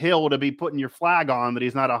hill to be putting your flag on that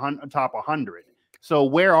he's not a top 100. So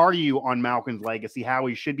where are you on Malkin's legacy, how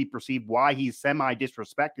he should be perceived, why he's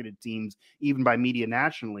semi-disrespected, it seems, even by media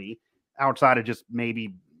nationally, outside of just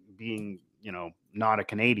maybe being not a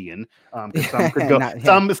Canadian, because some could go, Not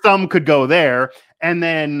him. some could go there. And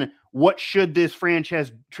then what should this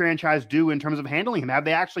franchise do in terms of handling him? Have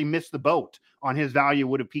they actually missed the boat on his value?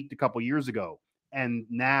 Would have peaked a couple years ago, and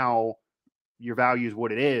now your value is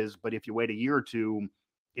what it is. But if you wait a year or two,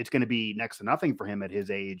 it's going to be next to nothing for him at his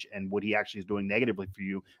age, and what he actually is doing negatively for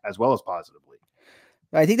you as well as positively.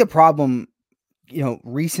 I think the problem,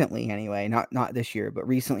 recently anyway, not this year, but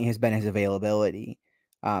recently has been his availability.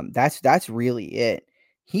 That's really it.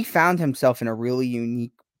 He found himself in a really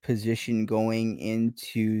unique position going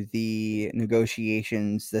into the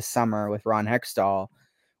negotiations this summer with Ron Hextall,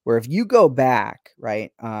 where if you go back,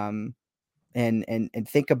 right, and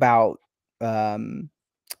think about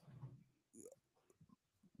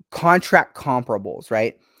contract comparables,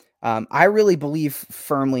 right? I really believe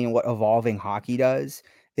firmly in what evolving hockey does.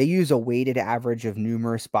 They use a weighted average of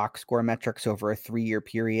numerous box score metrics over a 3-year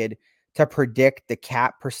period to predict the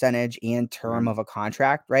cap percentage and term of a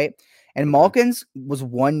contract, right? And Malkin's was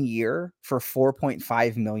 1 year for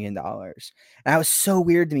 $4.5 million. And that was so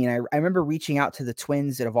weird to me. And I remember reaching out to the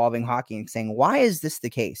Twins at Evolving Hockey and saying, why is this the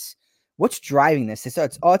case? What's driving this?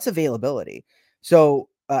 It's availability. So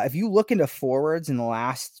if you look into forwards in the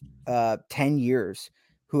last 10 years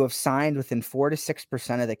who have signed within 4 to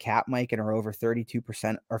 6% of the cap, Mike, and are over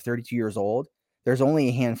 32% or 32 years old, there's only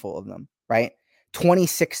a handful of them, right?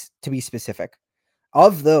 26 to be specific.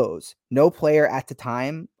 Of those, no player at the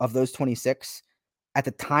time of those 26 at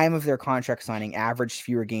the time of their contract signing averaged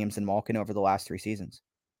fewer games than Malkin over the last 3 seasons.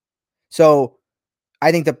 So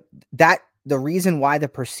I think that the reason why the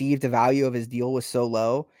perceived value of his deal was so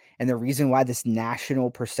low, and the reason why this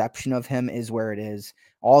national perception of him is where it is,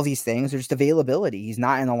 all these things are just availability. He's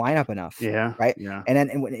not in the lineup enough. Yeah. Right. Yeah. And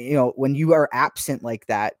then, when you are absent like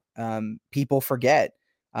that, people forget,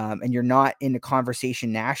 and you're not in the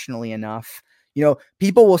conversation nationally enough.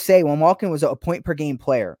 People will say, well, Malkin was a point per game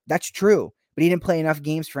player. That's true, but he didn't play enough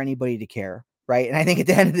games for anybody to care. Right. And I think at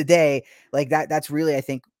the end of the day, like that's really, I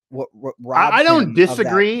think, what I don't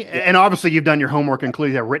disagree. And obviously you've done your homework and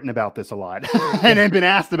clearly have written about this a lot and have been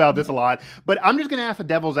asked about this a lot, but I'm just going to ask the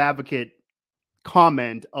devil's advocate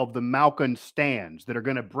comment of the Malkin stands that are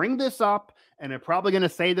going to bring this up, and they're probably going to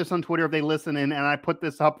say this on Twitter if they listen, and I put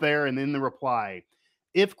this up there and in the reply.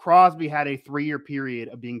 If Crosby had a 3-year period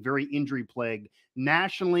of being very injury plagued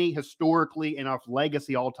nationally, historically, and off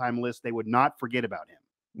legacy all-time list, they would not forget about him.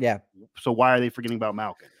 Yeah. So why are they forgetting about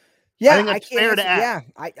Malkin? Yeah, I think that's fair to ask.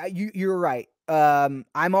 Yeah, you're right. I'm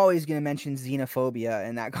always going to mention xenophobia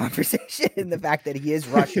in that conversation and the fact that he is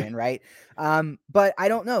Russian, right? But I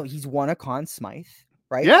don't know. He's won a Conn Smythe,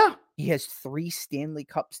 right? Yeah. He has 3 Stanley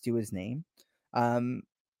Cups to his name.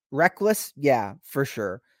 Reckless, yeah, for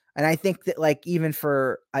sure. And I think that, like, even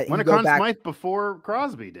for won a Conn Smythe before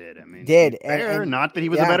Crosby did. I mean, and not that he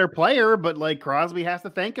was a better player, but like Crosby has to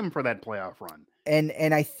thank him for that playoff run.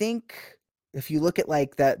 And I think if you look at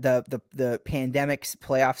like the pandemic's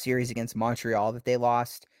playoff series against Montreal that they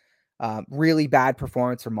lost, really bad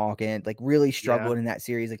performance from Malkin, like really struggled in that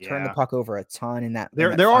series, like turned the puck over a ton in that.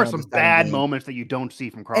 There are some bad moments that you don't see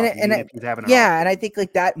from Crosby. If he's having and I think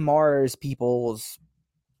like that mars people's,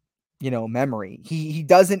 memory. He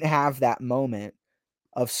doesn't have that moment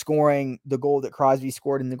of scoring the goal that Crosby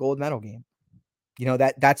scored in the gold medal game.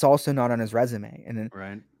 That's also not on his resume. And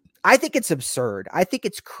then I think it's absurd. I think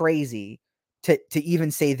it's crazy to even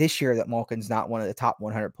say this year that Malkin's not one of the top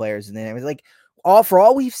 100 players. And then it was like, for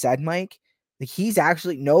all we've said, Mike, like he's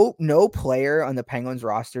actually no player on the Penguins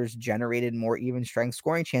rosters generated more even strength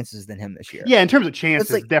scoring chances than him this year. Yeah, in terms of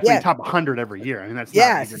chances, like, definitely top 100 every year. I mean, that's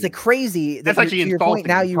it's like crazy. That's actually your insulting. Point,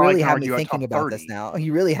 now you really have me thinking about this. Now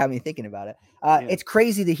you really have me thinking about it. It's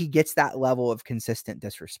crazy that he gets that level of consistent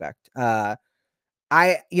disrespect.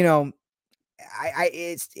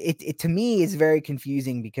 It to me is very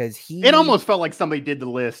confusing because it almost felt like somebody did the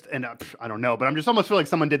list, and I don't know, but I'm just almost feel like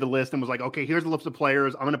someone did the list and was like, okay, here's the list of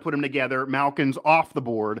players. I'm going to put them together. Malkin's off the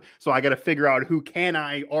board. So I got to figure out who can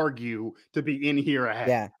I argue to be in here ahead.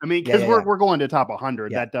 Yeah. I mean, because we're going to top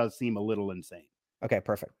 100. Yeah. That does seem a little insane. Okay,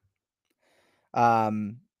 perfect.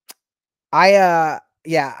 There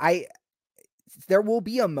will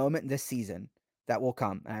be a moment this season that will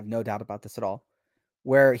come, and I have no doubt about this at all,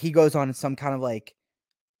 where he goes on some kind of like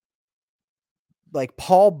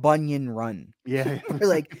Paul Bunyan run. Yeah.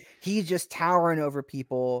 Like he's just towering over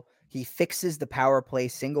people. He fixes the power play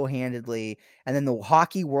single-handedly. And then the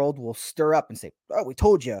hockey world will stir up and say, oh, we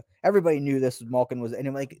told you. Everybody knew this Malkin was. And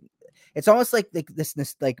I'm like, it's almost like this,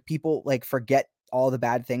 like people like forget all the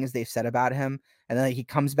bad things they've said about him. And then he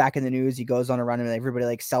comes back in the news, he goes on a run and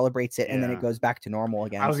everybody celebrates it. And then it goes back to normal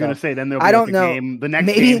again. I was going to say, then there'll be I don't know. game. The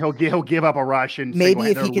next game, he'll give up a rush and maybe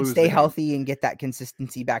if he could stay healthy and get that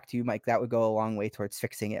consistency back to you, Mike, that would go a long way towards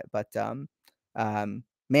fixing it. But,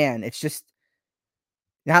 man, it's just,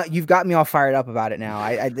 now you've got me all fired up about it now.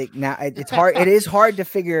 I think now it's hard. It is hard to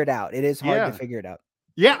figure it out. It is hard to figure it out.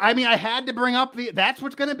 Yeah, I mean, I had to bring up that's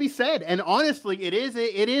what's going to be said. And honestly, it is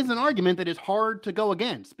an argument that is hard to go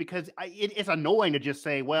against, because it's annoying to just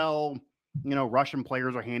say, well, Russian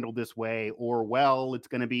players are handled this way, or, well, it's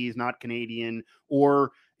going to be he's not Canadian,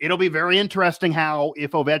 or it'll be very interesting how,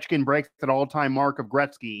 if Ovechkin breaks that all-time mark of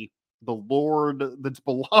Gretzky, the Lord that's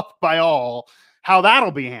beloved by all, how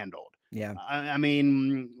that'll be handled. Yeah. I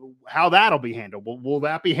mean, how that'll be handled. Will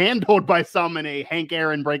that be handled by some in a Hank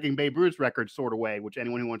Aaron breaking Babe Ruth record sort of way, which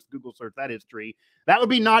anyone who wants to Google search that history, that would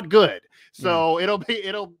be not good. So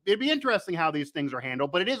it'd be interesting how these things are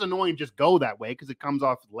handled, but it is annoying to just go that way because it comes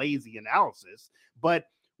off lazy analysis. But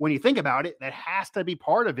when you think about it, that has to be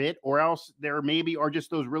part of it, or else there maybe are just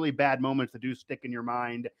those really bad moments that do stick in your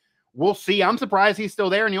mind. We'll see. I'm surprised he's still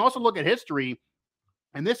there. And you also look at history,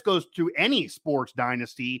 and this goes to any sports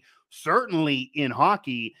dynasty, certainly in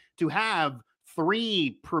hockey, to have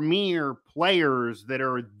 3 premier players that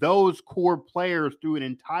are those core players through an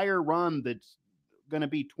entire run that's going to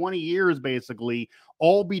be 20 years, basically,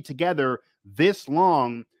 all be together this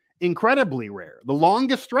long, incredibly rare. The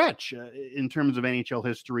longest stretch in terms of NHL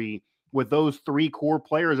history with those 3 core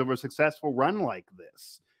players over a successful run like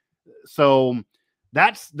this. So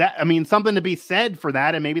that's that. I mean, something to be said for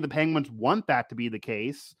that. And maybe the Penguins want that to be the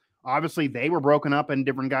case. Obviously, they were broken up and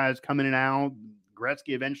different guys coming in and out.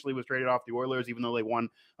 Gretzky eventually was traded off the Oilers, even though they won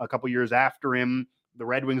a couple years after him. The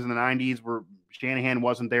Red Wings in the 90s were Shanahan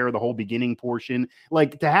wasn't there the whole beginning portion.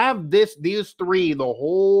 Like, to have these 3 the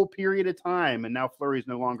whole period of time, and now Fleury's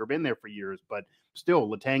no longer been there for years, but still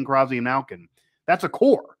Letang, Crosby, and Malkin. That's a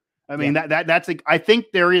core. I mean, that's I think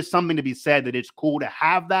there is something to be said that it's cool to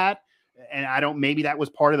have that. And maybe that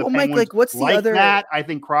was part of the Penguins. Mike, what's the other? That I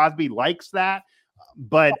think Crosby likes that,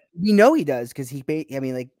 but we know he does, because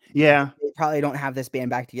they probably don't have this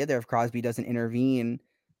band back together if Crosby doesn't intervene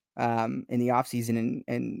in the offseason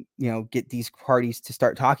and get these parties to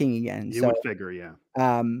start talking again. You would figure, yeah.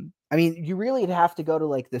 I mean, you really have to go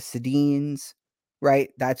to the Sedins,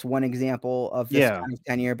 right? That's one example of this kind of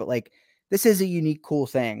tenure, but this is a unique, cool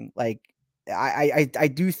thing.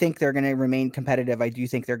 I do think they're going to remain competitive. I do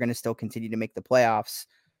think they're going to still continue to make the playoffs.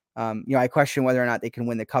 I question whether or not they can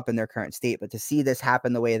win the cup in their current state, but to see this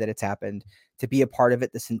happen the way that it's happened, to be a part of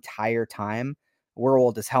it this entire time, we're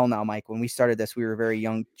old as hell now, Mike. When we started this, we were very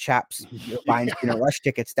young chaps buying rush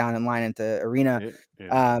tickets down in line into the arena.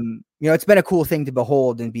 It's been a cool thing to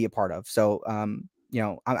behold and be a part of. So,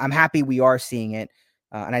 I'm happy we are seeing it.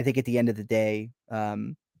 And I think at the end of the day,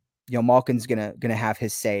 Malkin's gonna have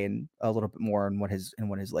his say in a little bit more on what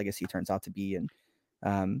his legacy turns out to be. And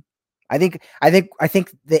I think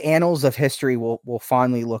the annals of history will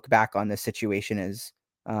fondly look back on this situation as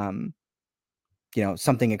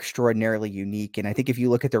something extraordinarily unique. And I think if you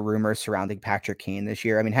look at the rumors surrounding Patrick Kane this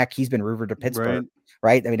year, I mean, heck, he's been rumored to Pittsburgh,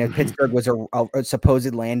 right? I mean, Pittsburgh was a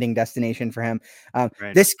supposed landing destination for him.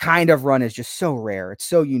 This kind of run is just so rare. It's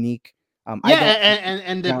so unique.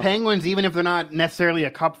 And the Penguins, even if they're not necessarily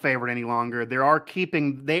a cup favorite any longer, they're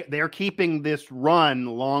keeping this run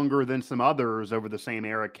longer than some others over the same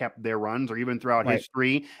era kept their runs, or even throughout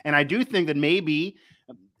history. And I do think that maybe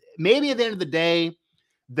at the end of the day,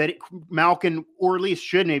 that Malkin, or at least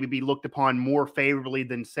should maybe be looked upon more favorably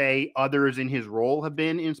than, say, others in his role have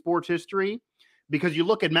been in sports history. Because you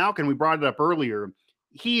look at Malkin, we brought it up earlier,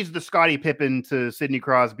 he's the Scottie Pippen to Sidney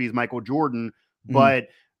Crosby's Michael Jordan, but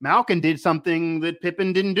Malkin did something that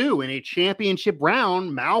Pippen didn't do. In a championship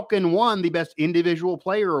round, Malkin won the best individual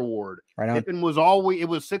player award. Pippen was it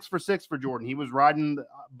was 6 for 6 for Jordan. He was riding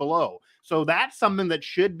below. So that's something that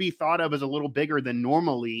should be thought of as a little bigger than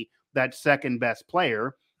normally that second best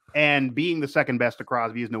player. And being the second best to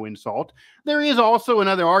Crosby is no insult. There is also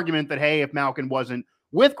another argument that, hey, if Malkin wasn't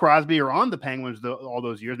with Crosby or on the Penguins all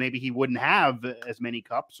those years, maybe he wouldn't have as many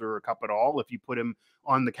cups or a cup at all if you put him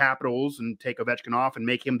on the Capitals and take Ovechkin off and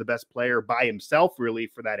make him the best player by himself, really,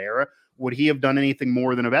 for that era. Would he have done anything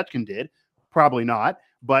more than Ovechkin did? Probably not.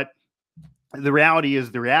 But the reality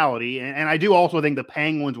is the reality. And I do also think the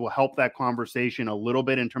Penguins will help that conversation a little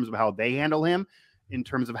bit in terms of how they handle him, in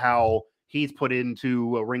terms of how he's put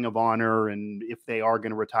into a Ring of Honor. And if they are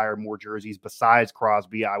going to retire more jerseys besides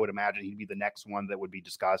Crosby, I would imagine he'd be the next one that would be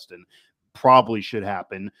discussed and probably should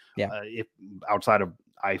happen. If outside of,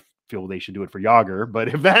 I feel they should do it for Yager, but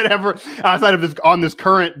if that ever outside of this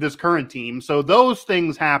current team, so those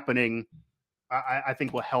things happening, I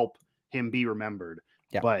think will help him be remembered.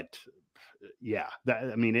 Yeah. But yeah,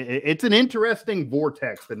 it's an interesting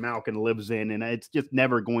vortex that Malkin lives in, and it's just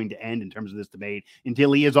never going to end in terms of this debate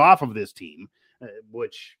until he is off of this team,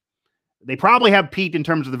 which they probably have peaked in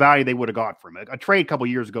terms of the value they would have got from it. A trade a couple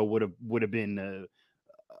years ago would have been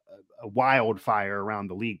a wildfire around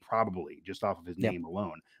the league, probably just off of his name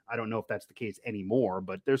alone. I don't know if that's the case anymore,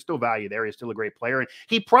 but there's still value there. He's still a great player. And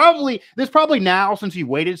there's probably now, since he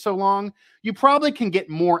waited so long, you probably can get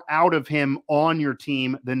more out of him on your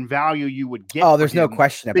team than value you would get. Oh, there's no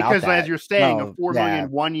question about because that. As you're saying, a $4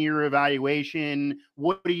 million 1 year evaluation,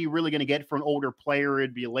 what are you really going to get for an older player?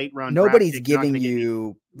 It'd be a late round. Nobody's giving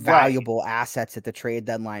you valuable assets at the trade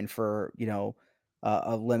deadline for,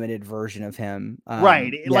 a limited version of him.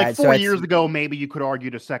 Right. Like 4 years ago, maybe you could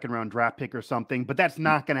argue a second round draft pick or something, but that's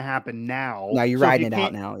not going to happen now. No, you're riding it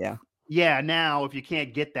out now. Yeah. Yeah. Now, if you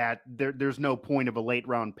can't get that, there's no point of a late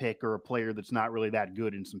round pick or a player that's not really that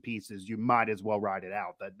good in some pieces. You might as well ride it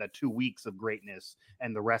out. That 2 weeks of greatness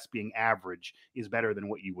and the rest being average is better than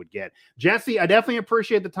what you would get. Jesse, I definitely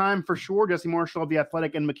appreciate the time for sure. Jesse Marshall of The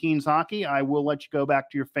Athletic and McKeens Hockey. I will let you go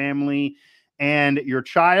back to your family and your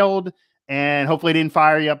child. And hopefully it didn't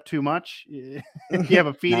fire you up too much. You have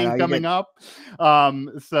a feeding coming up.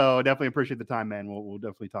 So definitely appreciate the time, man. We'll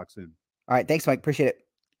definitely talk soon. All right. Thanks, Mike. Appreciate it.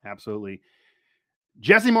 Absolutely.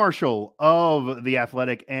 Jesse Marshall of The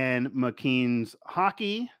Athletic and McKeens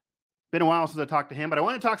Hockey. Been a while since I talked to him, but I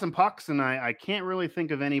want to talk some pucks, and I can't really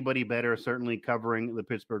think of anybody better, certainly covering the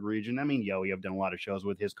Pittsburgh region. I mean, Yoey, I've done a lot of shows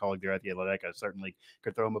with his colleague there at The Athletic. I certainly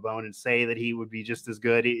could throw him a bone and say that he would be just as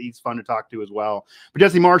good. He's fun to talk to as well. But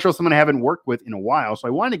Jesse Marshall, someone I haven't worked with in a while, so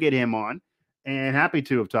I wanted to get him on. And happy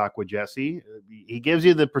to have talked with Jesse. He gives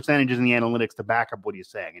you the percentages and the analytics to back up what he's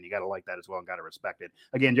saying, and you got to like that as well and got to respect it.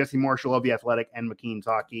 Again, Jesse Marshall of The Athletic and McKeens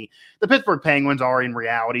Hockey. The Pittsburgh Penguins are in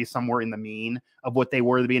reality somewhere in the mean of what they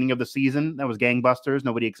were at the beginning of the season. That was gangbusters.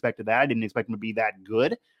 Nobody expected that. I didn't expect them to be that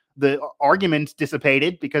good. The arguments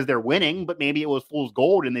dissipated because they're winning, but maybe it was fool's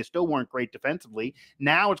gold and they still weren't great defensively.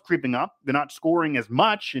 Now it's creeping up. They're not scoring as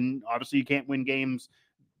much, and obviously you can't win games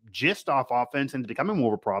just off offense, and it's becoming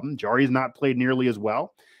more of a problem. Jari's not played nearly as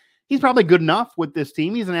well. He's probably good enough with this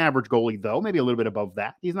team. He's an average goalie, though, maybe a little bit above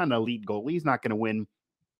that. He's not an elite goalie. He's not going to win,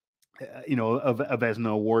 a Vezina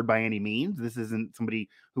award by any means. This isn't somebody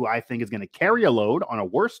who I think is going to carry a load on a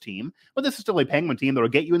worse team, but this is still a Penguin team that will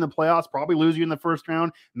get you in the playoffs, probably lose you in the first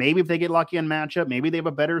round. Maybe if they get lucky on matchup, maybe they have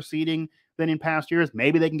a better seeding than in past years.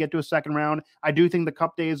 Maybe they can get to a second round. I do think the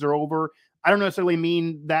cup days are over. I don't necessarily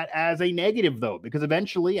mean that as a negative, though, because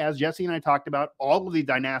eventually, as Jesse and I talked about, all of the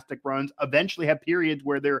dynastic runs eventually have periods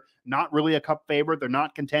where they're not really a cup favorite. They're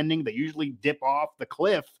not contending. They usually dip off the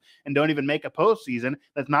cliff and don't even make a postseason.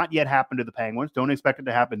 That's not yet happened to the Penguins. Don't expect it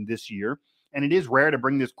to happen this year. And it is rare to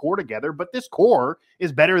bring this core together, but this core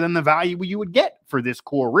is better than the value you would get for this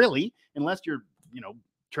core, really, unless you're,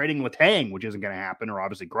 trading Letang, which isn't going to happen, or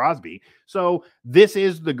obviously Crosby. So this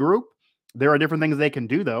is the group. There are different things they can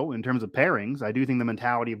do, though, in terms of pairings. I do think the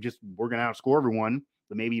mentality of just we're going to outscore everyone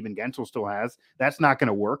that maybe even Gensel still has, that's not going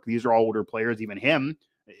to work. These are all older players. Even him,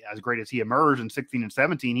 as great as he emerged in 16 and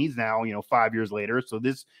 17, he's now, 5 years later. So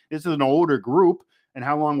this is an older group. And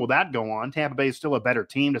how long will that go on? Tampa Bay is still a better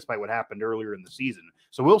team, despite what happened earlier in the season.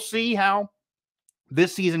 So we'll see how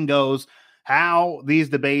this season goes, how these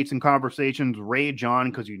debates and conversations rage on,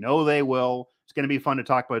 because they will. It's going to be fun to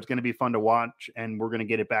talk about. It's going to be fun to watch. And we're going to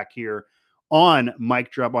get it back here on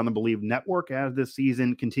Mic Drop on the Believe Network as this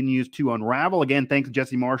season continues to unravel. Again, thanks to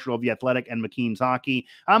Jesse Marshall of The Athletic and McKeens Hockey.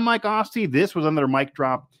 I'm Mike Asti. This was another Mic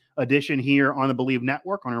Drop edition here on the Believe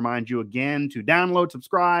Network. I want to remind you again to download,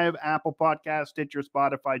 subscribe, Apple Podcasts, Stitcher,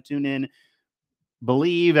 Spotify, TuneIn,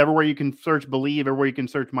 Believe, everywhere you can search Believe, everywhere you can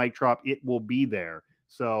search Mic Drop, it will be there.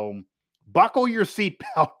 So buckle your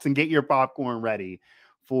seatbelts and get your popcorn ready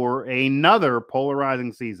for another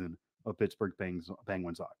polarizing season of Pittsburgh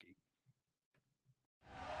Penguins hockey.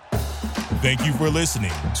 Thank you for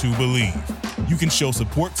listening to Believe. You can show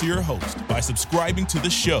support to your host by subscribing to the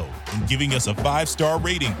show and giving us a 5-star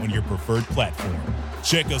rating on your preferred platform.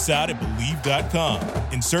 Check us out at Believe.com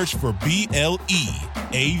and search for BLEAV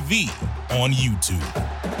on YouTube.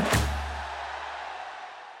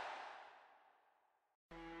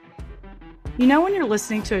 When you're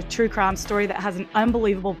listening to a true crime story that has an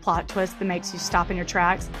unbelievable plot twist that makes you stop in your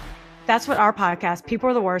tracks? That's what our podcast, People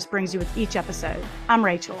Are the Worst, brings you with each episode. I'm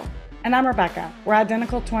Rachel. And I'm Rebecca. We're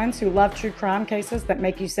identical twins who love true crime cases that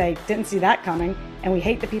make you say, didn't see that coming, and we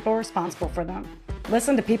hate the people responsible for them.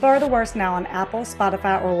 Listen to People Are the Worst now on Apple,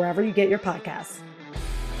 Spotify, or wherever you get your podcasts.